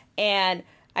 And,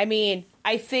 I mean,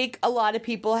 I think a lot of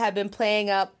people have been playing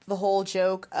up the whole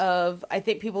joke of, I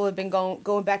think people have been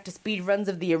going back to speed runs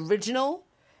of the original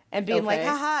and being like,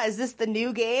 haha, is this the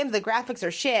new game? The graphics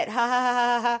are shit. Ha ha ha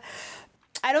ha ha.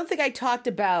 I don't think I talked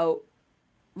about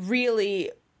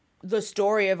really the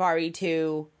story of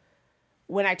RE2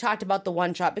 when I talked about the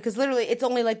one shot, because literally it's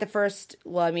only like the first,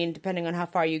 well, I mean, depending on how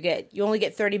far you only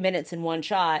get 30 minutes in one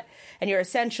shot, and you're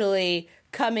essentially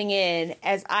coming in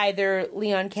as either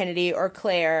Leon Kennedy or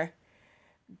Claire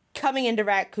coming into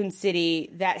Raccoon City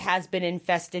that has been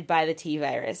infested by the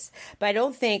T-virus. But I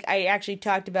don't think I actually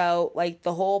talked about like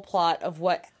the whole plot of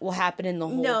what will happen in the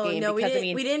whole game. No,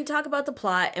 we didn't talk about the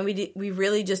plot, and we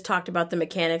really just talked about the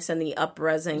mechanics and the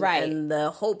up-resing and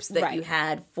the hopes that you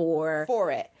had for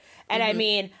it. And I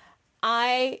mean,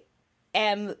 I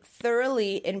am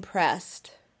thoroughly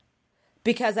impressed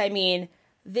because, I mean,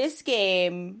 this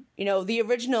game, the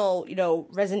original,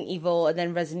 Resident Evil and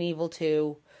then Resident Evil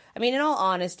 2, I mean, in all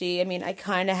honesty, I mean, I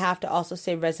kind of have to also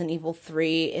say Resident Evil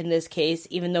 3 in this case,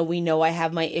 even though we know I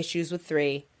have my issues with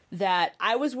 3, that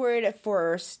I was worried at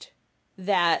first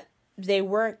that they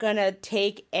weren't going to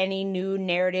take any new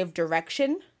narrative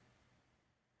direction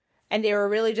and they were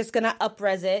really just going to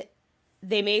up-res it.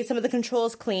 They made some of the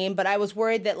controls clean, but I was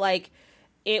worried that, like,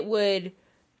 it would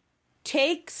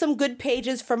take some good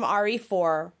pages from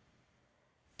RE4,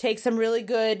 take some really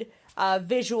good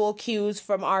visual cues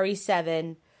from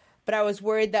RE7, but I was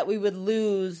worried that we would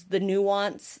lose the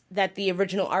nuance that the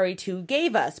original RE2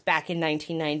 gave us back in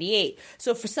 1998.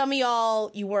 So for some of y'all,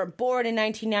 you weren't bored in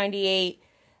 1998.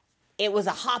 It was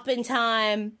a hop in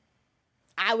time.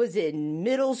 I was in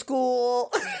middle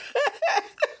school.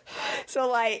 So,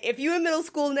 like, if you in middle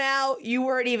school now, you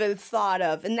weren't even thought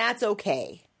of, and that's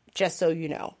okay, just so you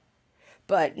know.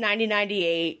 But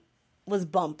 1998 was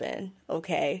bumping,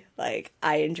 okay? Like,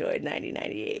 I enjoyed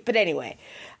 1998. But anyway.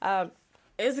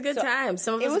 It was a good time.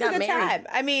 Some of us got married. It was a good time.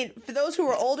 I mean, for those who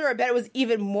were older, I bet it was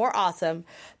even more awesome.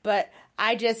 But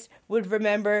I just would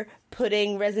remember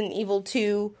putting Resident Evil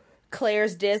 2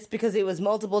 Claire's disc, because it was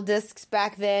multiple discs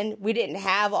back then. We didn't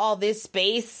have all this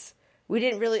space. We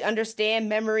didn't really understand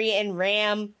memory and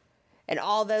RAM and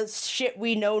all the shit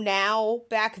we know now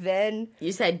back then. You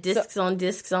just had discs on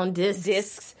discs on discs.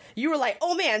 Discs. You were like,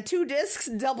 oh man, 2 discs,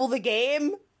 double the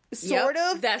game. Sort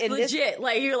of. That's legit.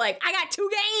 Like, you're like, I got 2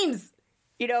 games.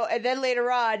 You know, and then later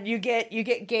on, you get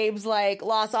games like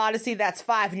Lost Odyssey, that's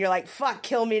 5, and you're like, fuck,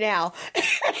 kill me now.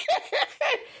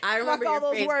 I remember all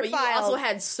those word files. You also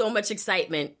had so much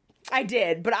excitement. I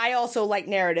did, but I also like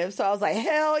narrative, so I was like,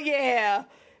 hell yeah.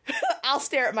 I'll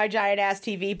stare at my giant-ass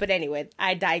TV, but anyway,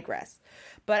 I digress.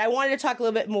 But I wanted to talk a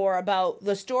little bit more about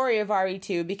the story of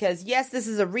RE2, because yes, this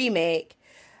is a remake,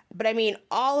 but I mean,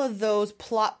 all of those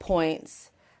plot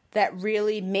points that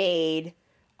really made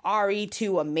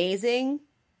RE2 amazing,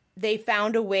 they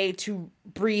found a way to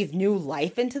breathe new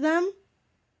life into them,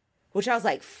 which I was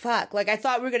like, fuck. Like, I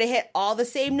thought we were going to hit all the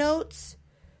same notes,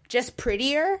 just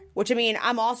prettier, which, I mean,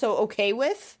 I'm also okay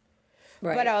with.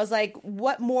 Right. But I was like,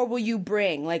 what more will you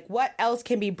bring? Like, what else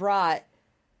can be brought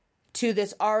to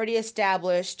this already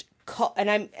established cult? And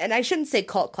I shouldn't say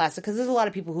cult classic, because there's a lot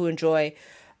of people who enjoy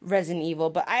Resident Evil,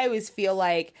 but I always feel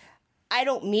like I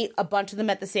don't meet a bunch of them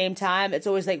at the same time. It's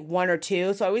always like 1 or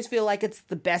 2. So I always feel like it's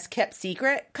the best kept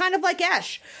secret. Kind of like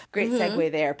Ash. Great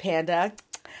segue there, Panda.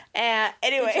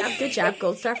 Anyway. Good job.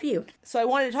 Gold star for you. So I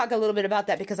wanted to talk a little bit about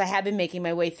that, because I have been making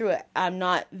my way through it. I'm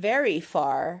not very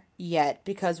far yet,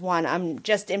 because one, I'm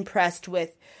just impressed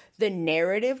with the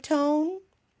narrative tone.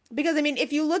 Because, I mean,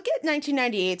 if you look at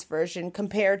 1998's version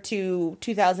compared to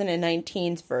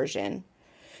 2019's version,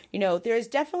 you know, there's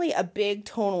definitely a big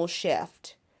tonal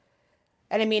shift.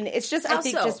 And I mean, it's just,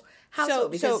 How so?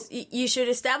 Because you should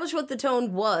establish what the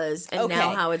tone was, and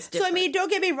now how it's different. So, I mean, don't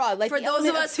get me wrong. Like, for those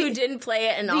of us who didn't play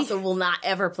it and also will not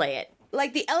ever play it.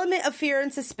 Like, the element of fear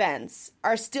and suspense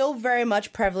are still very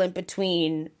much prevalent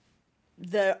between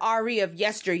the RE of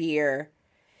yesteryear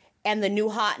and the new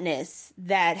hotness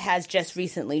that has just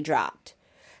recently dropped.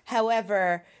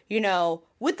 However, you know,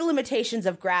 with the limitations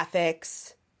of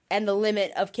graphics and the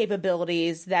limit of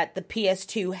capabilities that the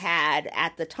PS2 had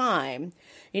at the time,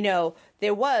 you know,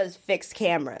 there was fixed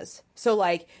cameras. So,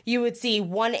 like, you would see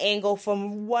one angle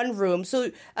from one room. So,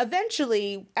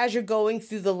 eventually, as you're going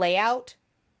through the layout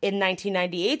in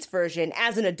 1998's version,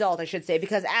 as an adult, I should say,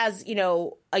 because as, you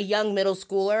know, a young middle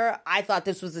schooler, I thought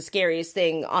this was the scariest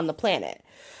thing on the planet.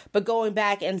 But going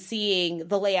back and seeing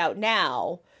the layout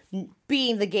now,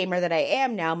 being the gamer that I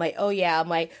am now, I'm like, oh yeah, I'm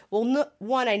like, well,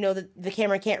 one, I know that the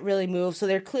camera can't really move, so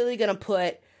they're clearly going to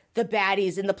put the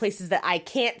baddies in the places that I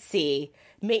can't see,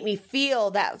 make me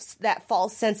feel that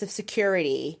false sense of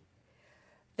security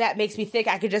that makes me think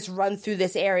I could just run through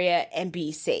this area and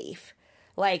be safe.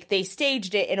 Like, they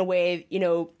staged it in a way, you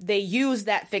know, they used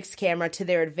that fixed camera to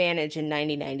their advantage in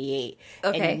 1998.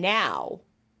 Okay. And now,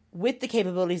 with the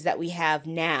capabilities that we have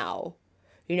now,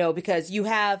 you know, because you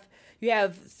have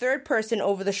third person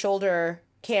over the shoulder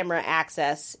camera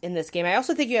access in this game. I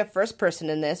also think you have first person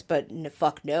in this, but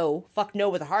fuck no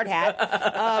with a hard hat.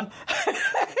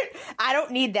 I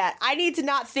don't need that. I need to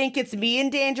not think it's me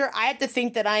in danger. I have to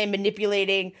think that I am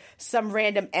manipulating some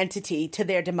random entity to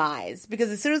their demise. Because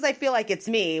as soon as I feel like it's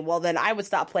me, well, then I would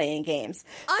stop playing games.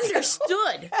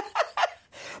 Understood.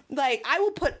 Like, I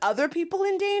will put other people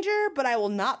in danger, but I will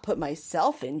not put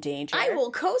myself in danger. I will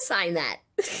co-sign that.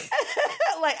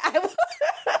 Like, I will...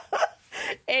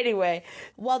 Anyway,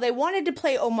 while they wanted to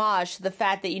play homage to the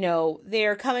fact that, you know,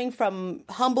 they're coming from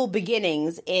humble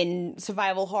beginnings in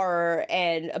survival horror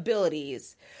and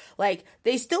abilities, like,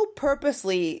 they still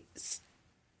purposely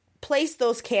place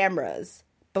those cameras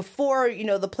before, you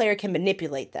know, the player can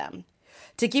manipulate them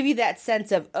to give you that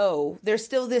sense of, oh, there's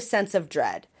still this sense of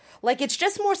dread. Like, it's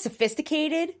just more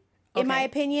sophisticated, in my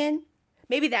opinion.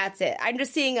 Maybe that's it.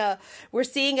 We're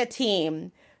seeing a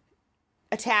team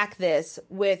attack this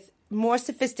with more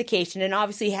sophistication and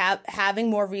obviously having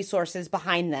more resources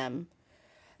behind them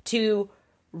to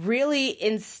really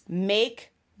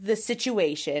make the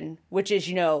situation, which is,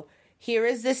 you know, here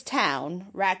is this town,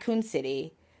 Raccoon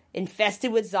City,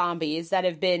 infested with zombies that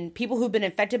have been people who've been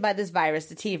infected by this virus,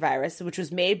 the T virus, which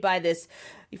was made by this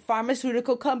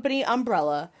pharmaceutical company,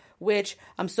 Umbrella, which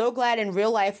I'm so glad in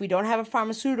real life we don't have a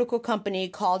pharmaceutical company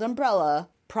called Umbrella.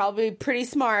 Probably pretty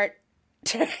smart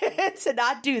to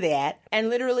not do that. And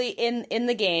literally in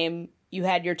the game, you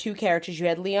had your two characters. You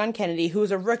had Leon Kennedy, who's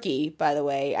a rookie, by the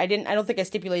way. I don't think I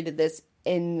stipulated this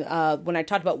in when I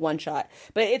talked about One Shot,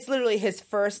 but it's literally his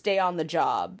first day on the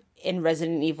job in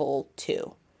Resident Evil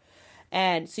 2.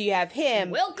 And so you have him.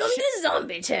 Welcome to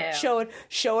Zombie Town.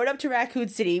 Showing up to Raccoon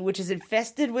City, which is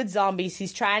infested with zombies.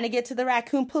 He's trying to get to the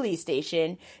Raccoon Police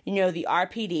Station, the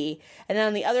RPD. And then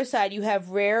on the other side, you have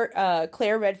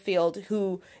Claire Redfield,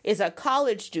 who is a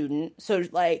college student. So,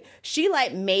 she,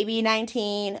 maybe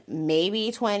 19,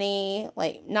 maybe 20,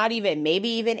 maybe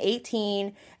even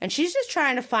 18. And she's just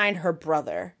trying to find her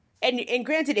brother. And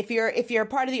granted, if you're a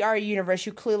part of the RE universe,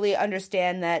 you clearly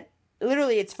understand that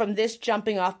literally it's from this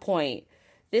jumping off point.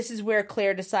 This is where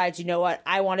Claire decides, you know what,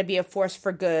 I want to be a force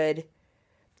for good.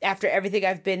 After everything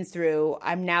I've been through,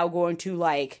 I'm now going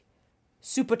to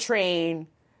super train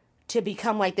to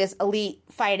become this elite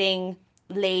fighting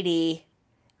lady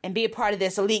and be a part of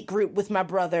this elite group with my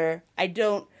brother.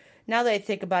 Now that I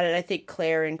think about it, I think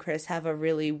Claire and Chris have a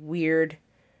really weird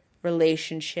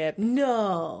relationship.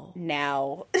 No.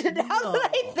 Now that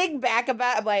I think back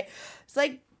about it, I'm it's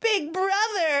Big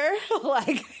Brother.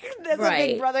 There's a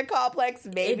Big Brother complex.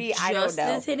 Maybe, I don't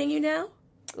know. Is hitting you now?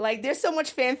 There's so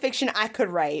much fan fiction I could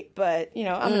write, but,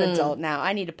 I'm an adult now.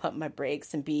 I need to pump my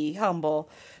brakes and be humble.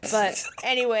 But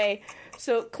anyway,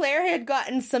 so Claire had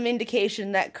gotten some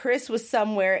indication that Chris was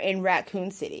somewhere in Raccoon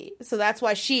City. So that's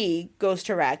why she goes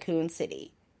to Raccoon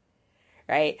City.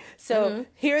 Right? So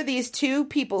here are these two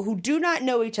people who do not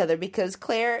know each other because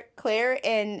Claire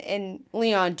and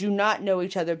Leon do not know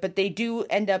each other, but they do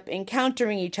end up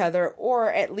encountering each other,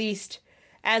 or at least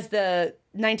as the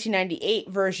 1998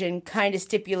 version kind of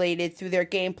stipulated through their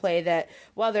gameplay, that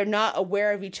while they're not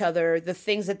aware of each other, the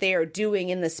things that they are doing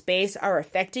in the space are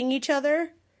affecting each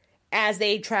other as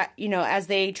they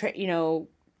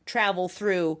travel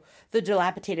through the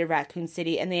dilapidated Raccoon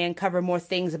City, and they uncover more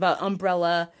things about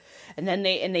Umbrella. And then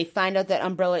they find out that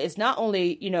Umbrella is not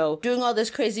only, doing all this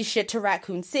crazy shit to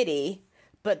Raccoon City,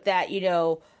 but that,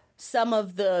 some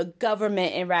of the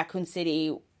government in Raccoon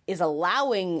City is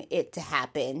allowing it to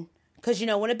happen. Because,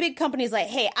 when a big company's like,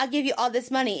 hey, I'll give you all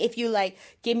this money if you,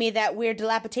 give me that weird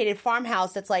dilapidated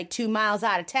farmhouse that's, 2 miles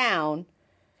out of town.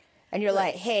 And you're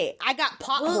like, hey, I got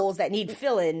potholes that need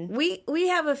filling. We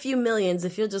have a few millions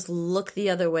if you'll just look the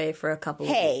other way for a couple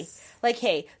of weeks.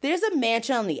 Hey, there's a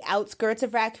mansion on the outskirts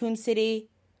of Raccoon City.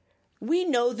 We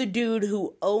know the dude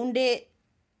who owned it.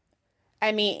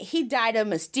 I mean, he died of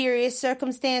mysterious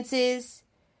circumstances.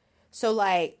 So,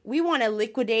 we want to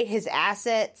liquidate his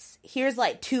assets. Here's,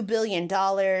 $2 billion.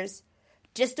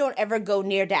 Just don't ever go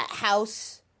near that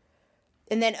house.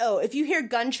 And then, if you hear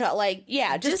gunshot,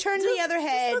 just turn the other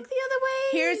head. Just look the other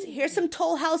way. Here's some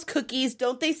Toll House cookies.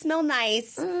 Don't they smell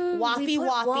nice? We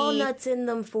put walnuts in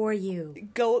them for you.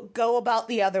 Go about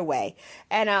the other way.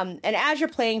 And as you're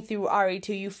playing through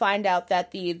RE2, you find out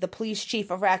that the police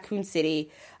chief of Raccoon City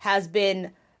has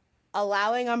been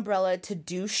allowing Umbrella to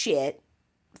do shit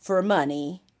for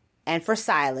money and for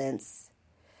silence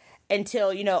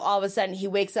until, all of a sudden he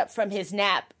wakes up from his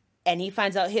nap and he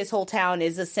finds out his whole town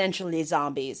is essentially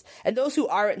zombies. And those who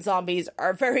aren't zombies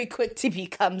are very quick to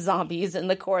become zombies in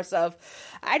the course of...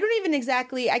 I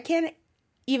can't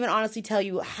even honestly tell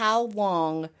you how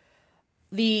long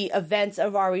the events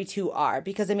of RE2 are.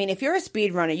 Because, if you're a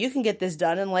speedrunner, you can get this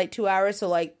done in 2 hours.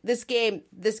 So, this game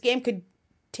could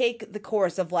take the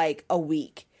course of, a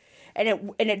week.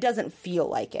 And it doesn't feel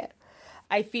like it.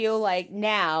 I feel like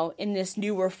now, in this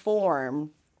newer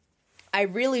form, I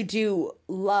really do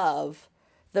love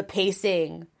the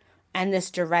pacing and this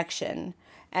direction.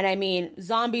 And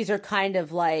zombies are kind of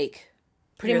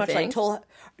pretty much like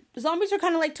zombies are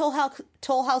kind of like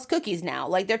Toll House cookies now.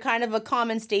 They're kind of a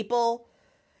common staple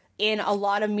in a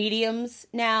lot of mediums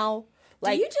now.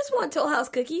 Do you just want Toll House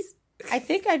cookies? I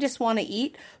think I just want to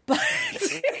eat, but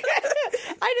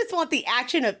I just want the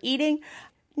action of eating.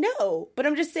 No, but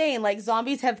I'm just saying,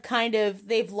 zombies have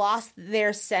they've lost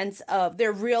their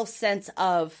real sense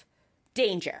of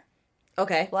danger.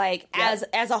 Okay.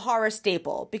 As a horror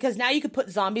staple. Because now you could put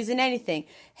zombies in anything.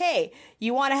 Hey,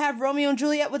 you want to have Romeo and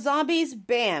Juliet with zombies?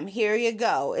 Bam, here you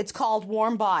go. It's called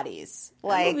Warm Bodies.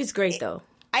 That movie's great, though.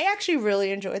 I actually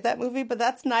really enjoyed that movie, but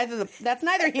that's neither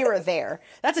here or there.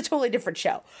 That's a totally different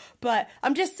show. But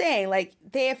I'm just saying,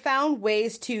 they have found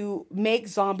ways to make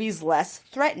zombies less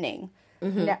threatening.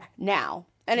 Now.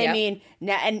 And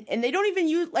now, and they don't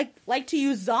even like to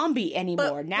use zombie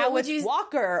anymore. Now it's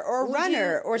walker or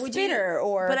runner or spinner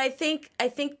or... But I think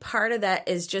part of that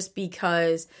is just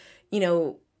because,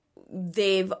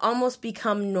 they've almost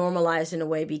become normalized in a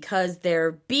way because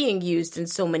they're being used in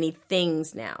so many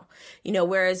things now.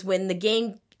 Whereas when the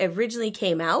game originally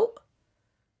came out...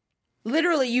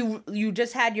 Literally, you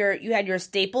just had your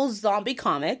staple zombie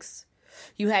comics.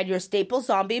 You had your staple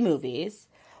zombie movies.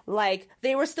 Like,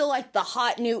 they were still, like, the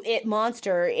hot new it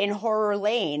monster in Horror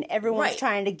Lane. Everyone's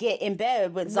trying to get in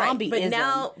bed with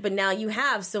zombieism. But now you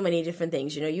have so many different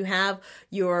things. You know, you have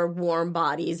your warm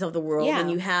bodies of the world,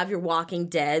 and you have your Walking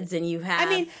Deads, and you have... I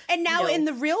mean, and now in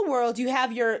the real world, you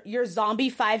have your zombie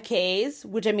 5Ks,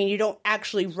 which, I mean, you don't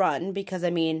actually run, because, I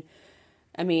mean,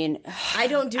 I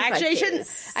don't do actually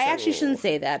 5Ks, I actually shouldn't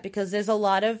say that, because there's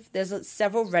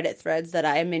several Reddit threads that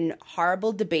I am in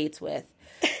horrible debates with.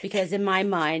 Because in my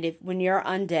mind, when you're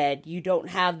undead, you don't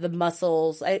have the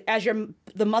muscles.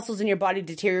 The muscles in your body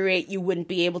deteriorate, you wouldn't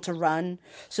be able to run.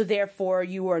 So therefore,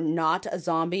 you are not a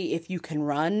zombie if you can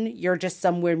run. You're just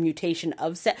some weird mutation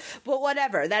of set. But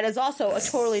whatever. That is also a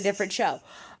totally different show.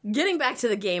 Getting back to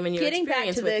the game and your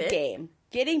experience with it.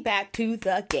 Getting back to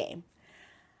the game.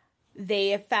 They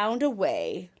have found a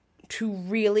way to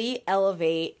really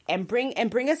elevate and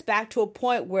bring us back to a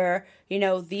point where, you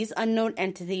know, these unknown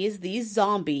entities, these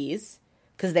zombies,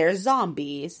 because they're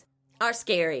zombies, are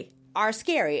scary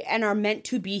and are meant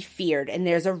to be feared, and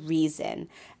there's a reason.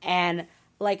 And,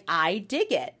 like, I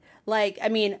dig it. Like, I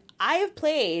mean, I have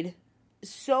played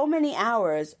so many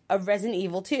hours of Resident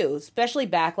Evil 2, especially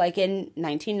back, like, in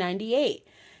 1998.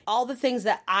 All the things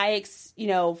that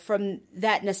from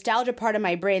that nostalgia part of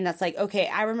my brain that's like, okay,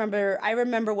 I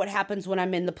remember what happens when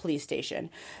I'm in the police station.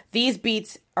 These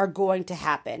beats are going to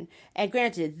happen. And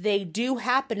granted, they do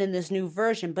happen in this new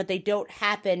version, but they don't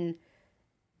happen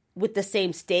with the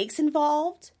same stakes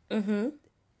involved. Mm-hmm.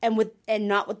 And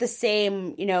not with the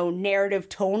same, you know, narrative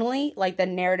tonally. Like, the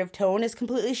narrative tone is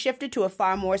completely shifted to a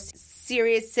far more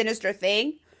serious, sinister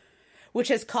thing, which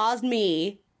has caused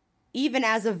me, even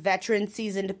as a veteran,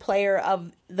 seasoned player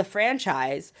of the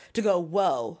franchise, to go,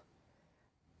 whoa,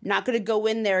 not going to go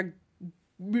in there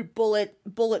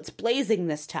bullets blazing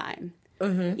this time.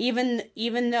 Mm-hmm.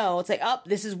 Even though it's like, oh,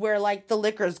 this is where, like, the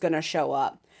liquor's going to show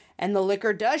up. And the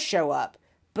liquor does show up,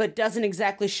 but doesn't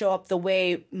exactly show up the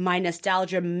way my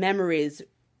nostalgia memories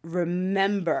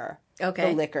remember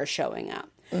the liquor showing up.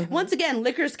 Mm-hmm. Once again,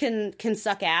 liquors can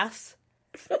suck ass.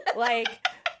 Like...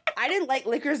 I didn't like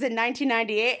liquors in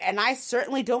 1998, and I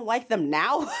certainly don't like them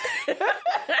now.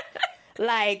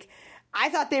 Like, I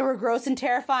thought they were gross and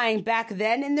terrifying back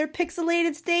then in their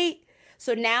pixelated state.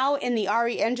 So now in the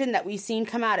RE engine that we've seen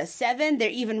come out of 7, they're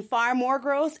even far more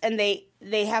gross, and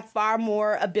they have far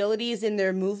more abilities in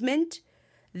their movement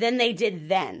than they did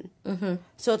then. Mm-hmm.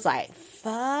 So it's like,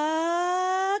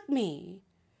 fuck me.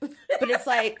 But it's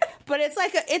like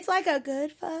a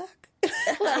good fuck.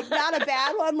 Like, not a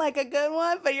bad one, like a good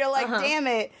one, but you're like, damn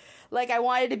it. Like, I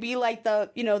wanted to be like the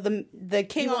king on the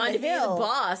hill. You wanted to be the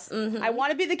boss. Mm-hmm. I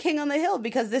want to be the king on the hill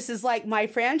because this is like my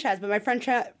franchise, but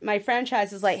my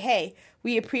franchise is like, hey,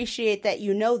 we appreciate that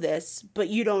you know this, but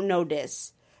you don't know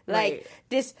this. Like,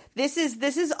 this is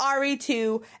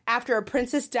RE2 after a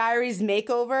Princess Diaries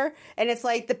makeover, and it's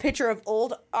like the picture of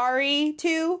old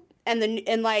RE2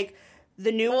 and like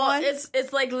the new one.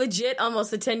 It's like legit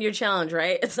almost a 10-year challenge,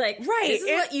 right? It's like, this is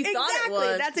what you thought it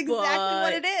was. That's exactly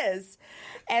what it is.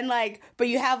 And like, but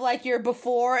you have like your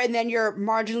before and then your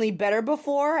marginally better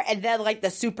before and then like the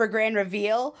super grand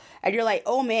reveal. And you're like,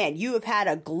 oh man, you have had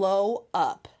a glow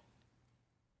up.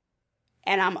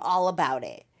 And I'm all about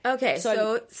it. Okay,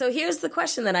 so here's the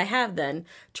question that I have then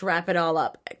to wrap it all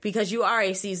up. Because you are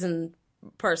a seasoned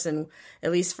person,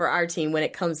 at least for our team, when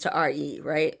it comes to RE,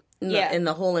 right? In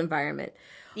the whole environment.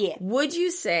 Yeah. Would you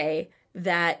say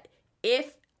that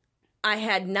if I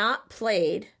had not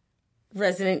played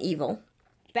Resident Evil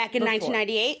back in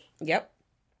 1998? Yep.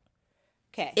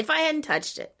 Okay. If I hadn't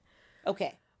touched it.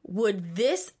 Okay. Would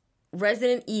this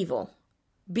Resident Evil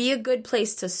be a good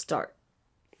place to start?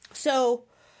 So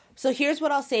here's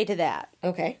what I'll say to that.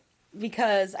 Okay.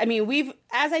 Because, I mean,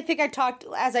 as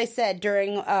I said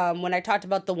during, when I talked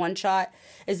about the one shot,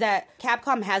 is that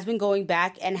Capcom has been going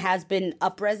back and has been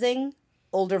up-resing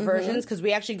older versions, because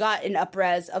we actually got an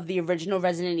up-res of the original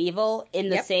Resident Evil in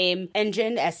the same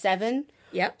engine as 7.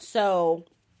 Yep. So,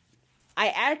 I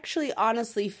actually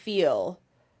honestly feel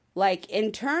like,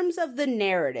 in terms of the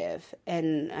narrative,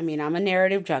 and, I mean, I'm a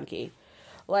narrative junkie,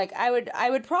 like, I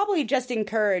would probably just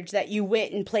encourage that you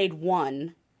went and played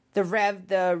 1,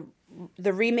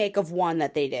 the remake of 1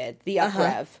 that they did, the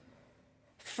up-rev,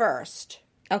 first.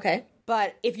 Okay.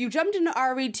 But if you jumped into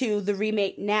RE2, the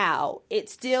remake now, it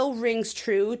still rings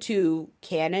true to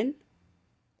canon,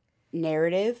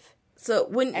 narrative. So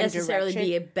it wouldn't necessarily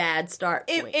be a bad start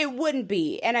point. It wouldn't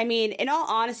be. And I mean, in all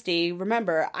honesty,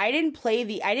 remember, I didn't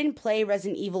play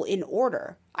Resident Evil in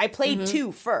order. I played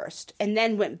 2 first, and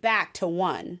then went back to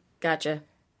 1. Gotcha.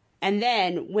 And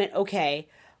then went, okay,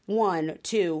 1,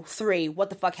 2, 3, what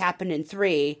the fuck happened in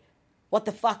 3? what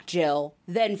the fuck, Jill?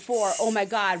 Then 4, oh my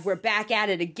God, we're back at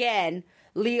it again.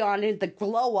 Leon in the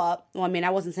glow up. Well, I mean, I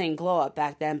wasn't saying glow up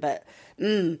back then, but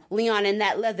Leon in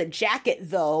that leather jacket,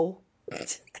 though.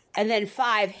 And then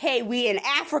 5, hey, we in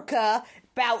Africa,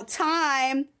 about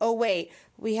time. Oh, wait,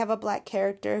 we have a black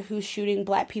character who's shooting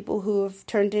black people who have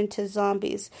turned into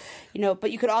zombies. You know,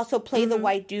 but you could also play the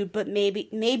white dude, but maybe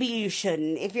you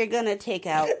shouldn't. If you're going to take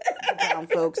out the brown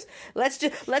folks, let's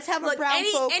have a brown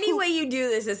folk. Any way you do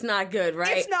this, it's not good,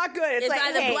 right? It's not good. It's like,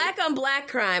 either black on black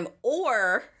crime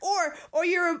or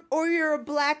you're a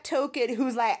black token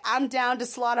who's like, I'm down to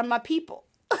slaughter my people.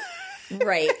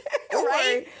 Right.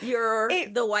 Right? Or you're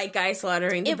the white guy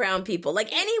slaughtering the brown people. Like,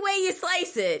 any way you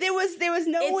slice it. There was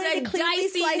no way to cleanly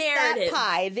slice that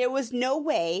pie. There was no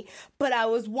way. But I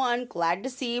was, glad to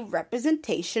see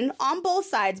representation on both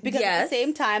sides. Because at the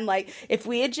same time, like, if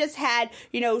we had just had,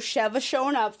 Sheva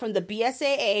showing up from the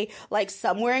BSAA, like,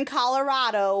 somewhere in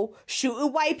Colorado,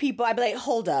 shooting white people, I'd be like,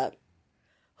 hold up.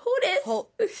 Who this?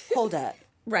 Hold up.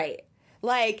 Right.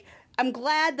 Like, I'm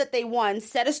glad that they,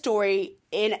 set a story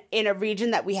in a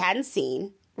region that we hadn't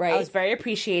seen. Right. I was very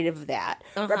appreciative of that.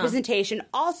 Representation,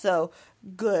 also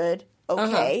good.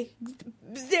 Okay.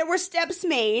 There were steps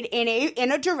made in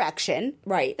a direction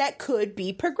that could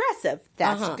be progressive.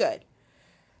 That's good.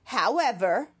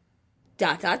 However, ...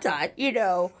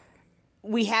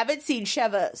 we haven't seen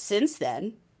Sheva since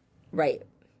then. Right.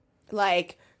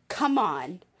 Like, come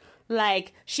on.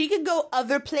 Like, she could go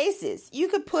other places. You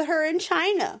could put her in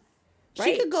China.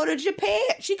 She could go to Japan.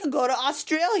 She could go to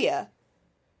Australia.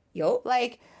 Yo.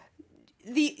 Like,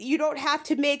 you don't have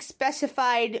to make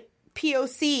specified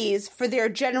POCs for their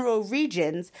general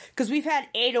regions, because we've had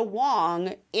Ada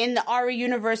Wong in the Ari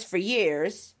universe for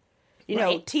years.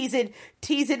 Teasing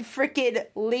frickin'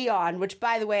 Leon, which,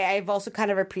 by the way, I've also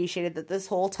kind of appreciated that this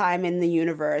whole time in the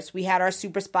universe, we had our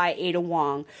super spy Ada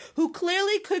Wong, who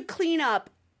clearly could clean up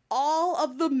all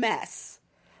of the mess.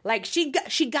 Like, she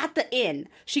got the in.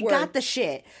 She got the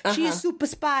shit. She's a super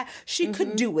spy. She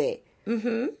could do it.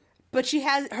 But she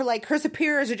has her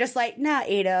superiors are just like, nah,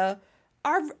 Ada,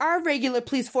 our regular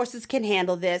police forces can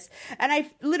handle this. And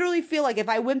I literally feel like if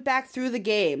I went back through the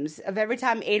games of every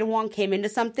time Ada Wong came into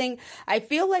something, I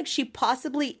feel like she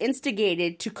possibly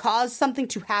instigated to cause something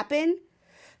to happen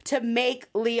to make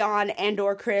Leon and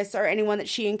or Chris or anyone that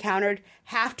she encountered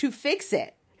have to fix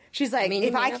it. She's like,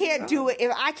 if I can't do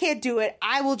it,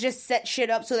 I will just set shit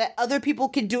up so that other people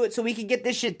can do it so we can get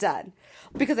this shit done.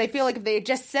 Because I feel like if they had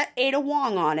just set Ada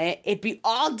Wong on it, it'd be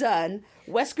all done.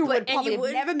 Wesker would probably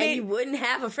have never made... And you wouldn't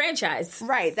have a franchise.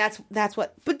 Right, that's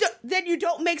what... But then you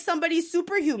don't make somebody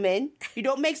superhuman. You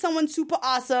don't make someone super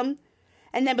awesome.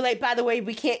 And then be like, by the way,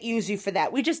 we can't use you for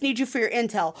that. We just need you for your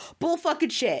intel. Bull fucking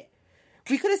shit.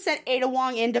 We could have sent Ada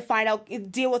Wong in to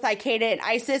deal with Al-Qaeda and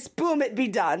ISIS. Boom, it'd be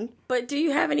done. But do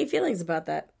you have any feelings about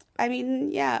that? I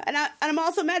mean, yeah. And I'm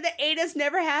also mad that Ada's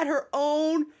never had her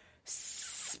own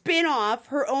spin-off,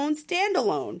 her own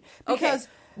standalone. Because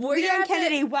Leon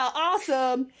Kennedy, while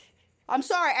awesome, I'm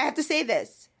sorry, I have to say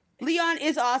this. Leon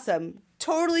is awesome.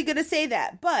 Totally gonna say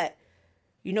that. But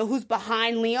you know who's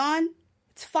behind Leon?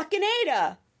 It's fucking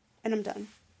Ada. And I'm done.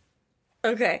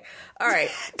 Okay. All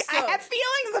right. So, I have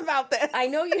feelings about this. I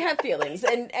know you have feelings.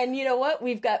 And you know what?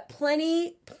 We've got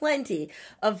plenty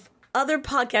of other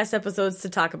podcast episodes to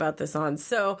talk about this on.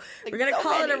 So we're going to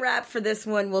call it a wrap for this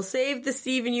one. We'll save the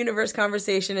Steven Universe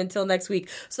conversation until next week.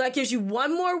 So that gives you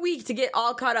one more week to get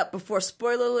all caught up before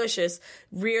Spoilerlicious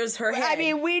rears her head. I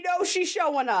mean, we know she's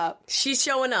showing up. She's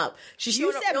showing up.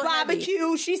 You said barbecue.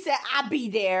 Heavy. She said, I'll be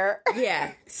there.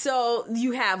 Yeah. So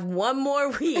you have one more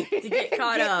week to get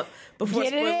caught up before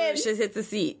Spoilerlicious hits the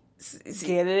seat.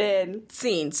 Get it in.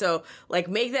 Scene. So,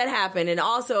 make that happen. And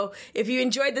also, if you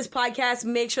enjoyed this podcast,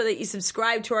 make sure that you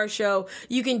subscribe to our show.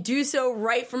 You can do so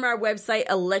right from our website,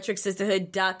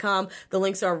 electricsisterhood.com. The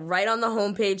links are right on the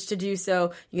homepage to do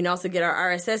so. You can also get our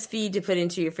RSS feed to put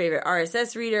into your favorite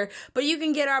RSS reader. But you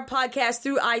can get our podcast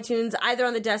through iTunes, either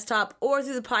on the desktop or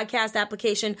through the podcast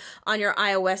application on your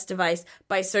iOS device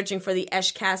by searching for the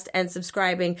Eshcast and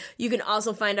subscribing. You can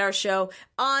also find our show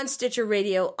on Stitcher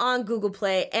Radio, on Google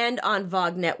Play, and on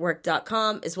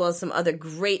VogNetwork.com, as well as some other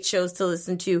great shows to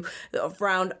listen to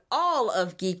around all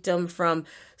of geekdom, from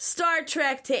Star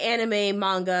Trek to anime,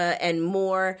 manga, and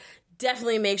more.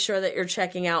 Definitely make sure that you're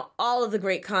checking out all of the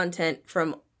great content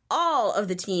from all of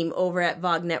the team over at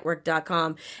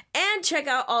VogNetwork.com. And and check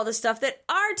out all the stuff that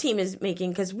our team is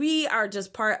making, because we are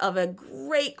just part of a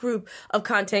great group of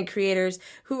content creators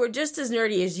who are just as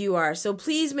nerdy as you are. So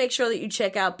please make sure that you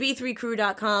check out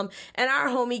b3crew.com and our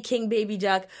homie King Baby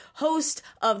Duck, host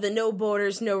of the No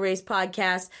Borders, No Race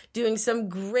podcast, doing some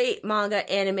great manga,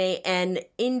 anime, and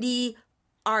indie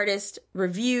artist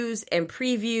reviews and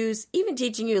previews, even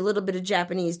teaching you a little bit of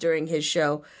Japanese during his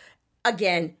show.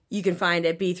 Again, you can find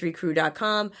at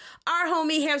b3crew.com. Our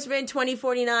homie Hamsterman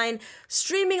 2049,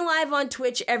 streaming live on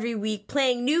Twitch every week,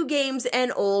 playing new games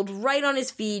and old right on his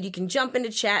feed. You can jump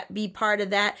into chat, be part of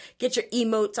that, get your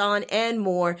emotes on, and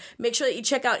more. Make sure that you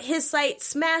check out his site,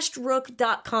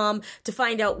 smashedrook.com, to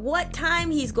find out what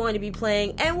time he's going to be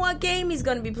playing and what game he's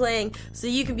going to be playing, so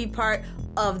you can be part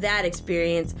of that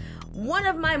experience. One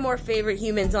of my more favorite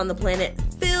humans on the planet,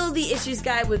 Phil the Issues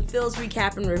Guy, with Phil's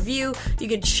Recap and Review. You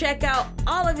can check out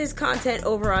all of his content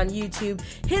over on YouTube,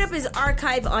 hit up his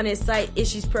archive on his site,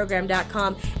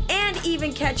 issuesprogram.com, and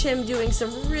even catch him doing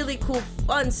some really cool,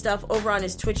 fun stuff over on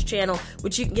his Twitch channel,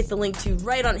 which you can get the link to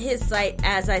right on his site,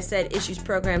 as I said,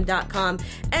 issuesprogram.com.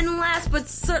 And last but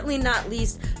certainly not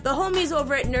least, the homies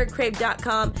over at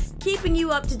nerdcrave.com, keeping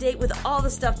you up to date with all the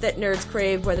stuff that nerds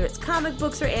crave, whether it's comic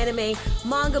books or anime,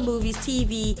 manga, movies,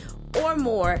 TV, or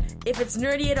more. If it's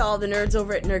nerdy at all, the nerds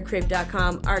over at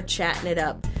nerdcrave.com are chatting it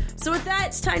up. So with that,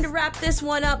 it's time to wrap this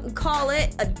one up and call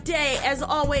it a day. As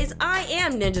always, I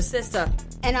am Ninja Sister.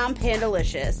 And I'm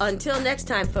Pandalicious. Until next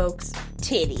time, folks.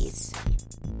 Titties.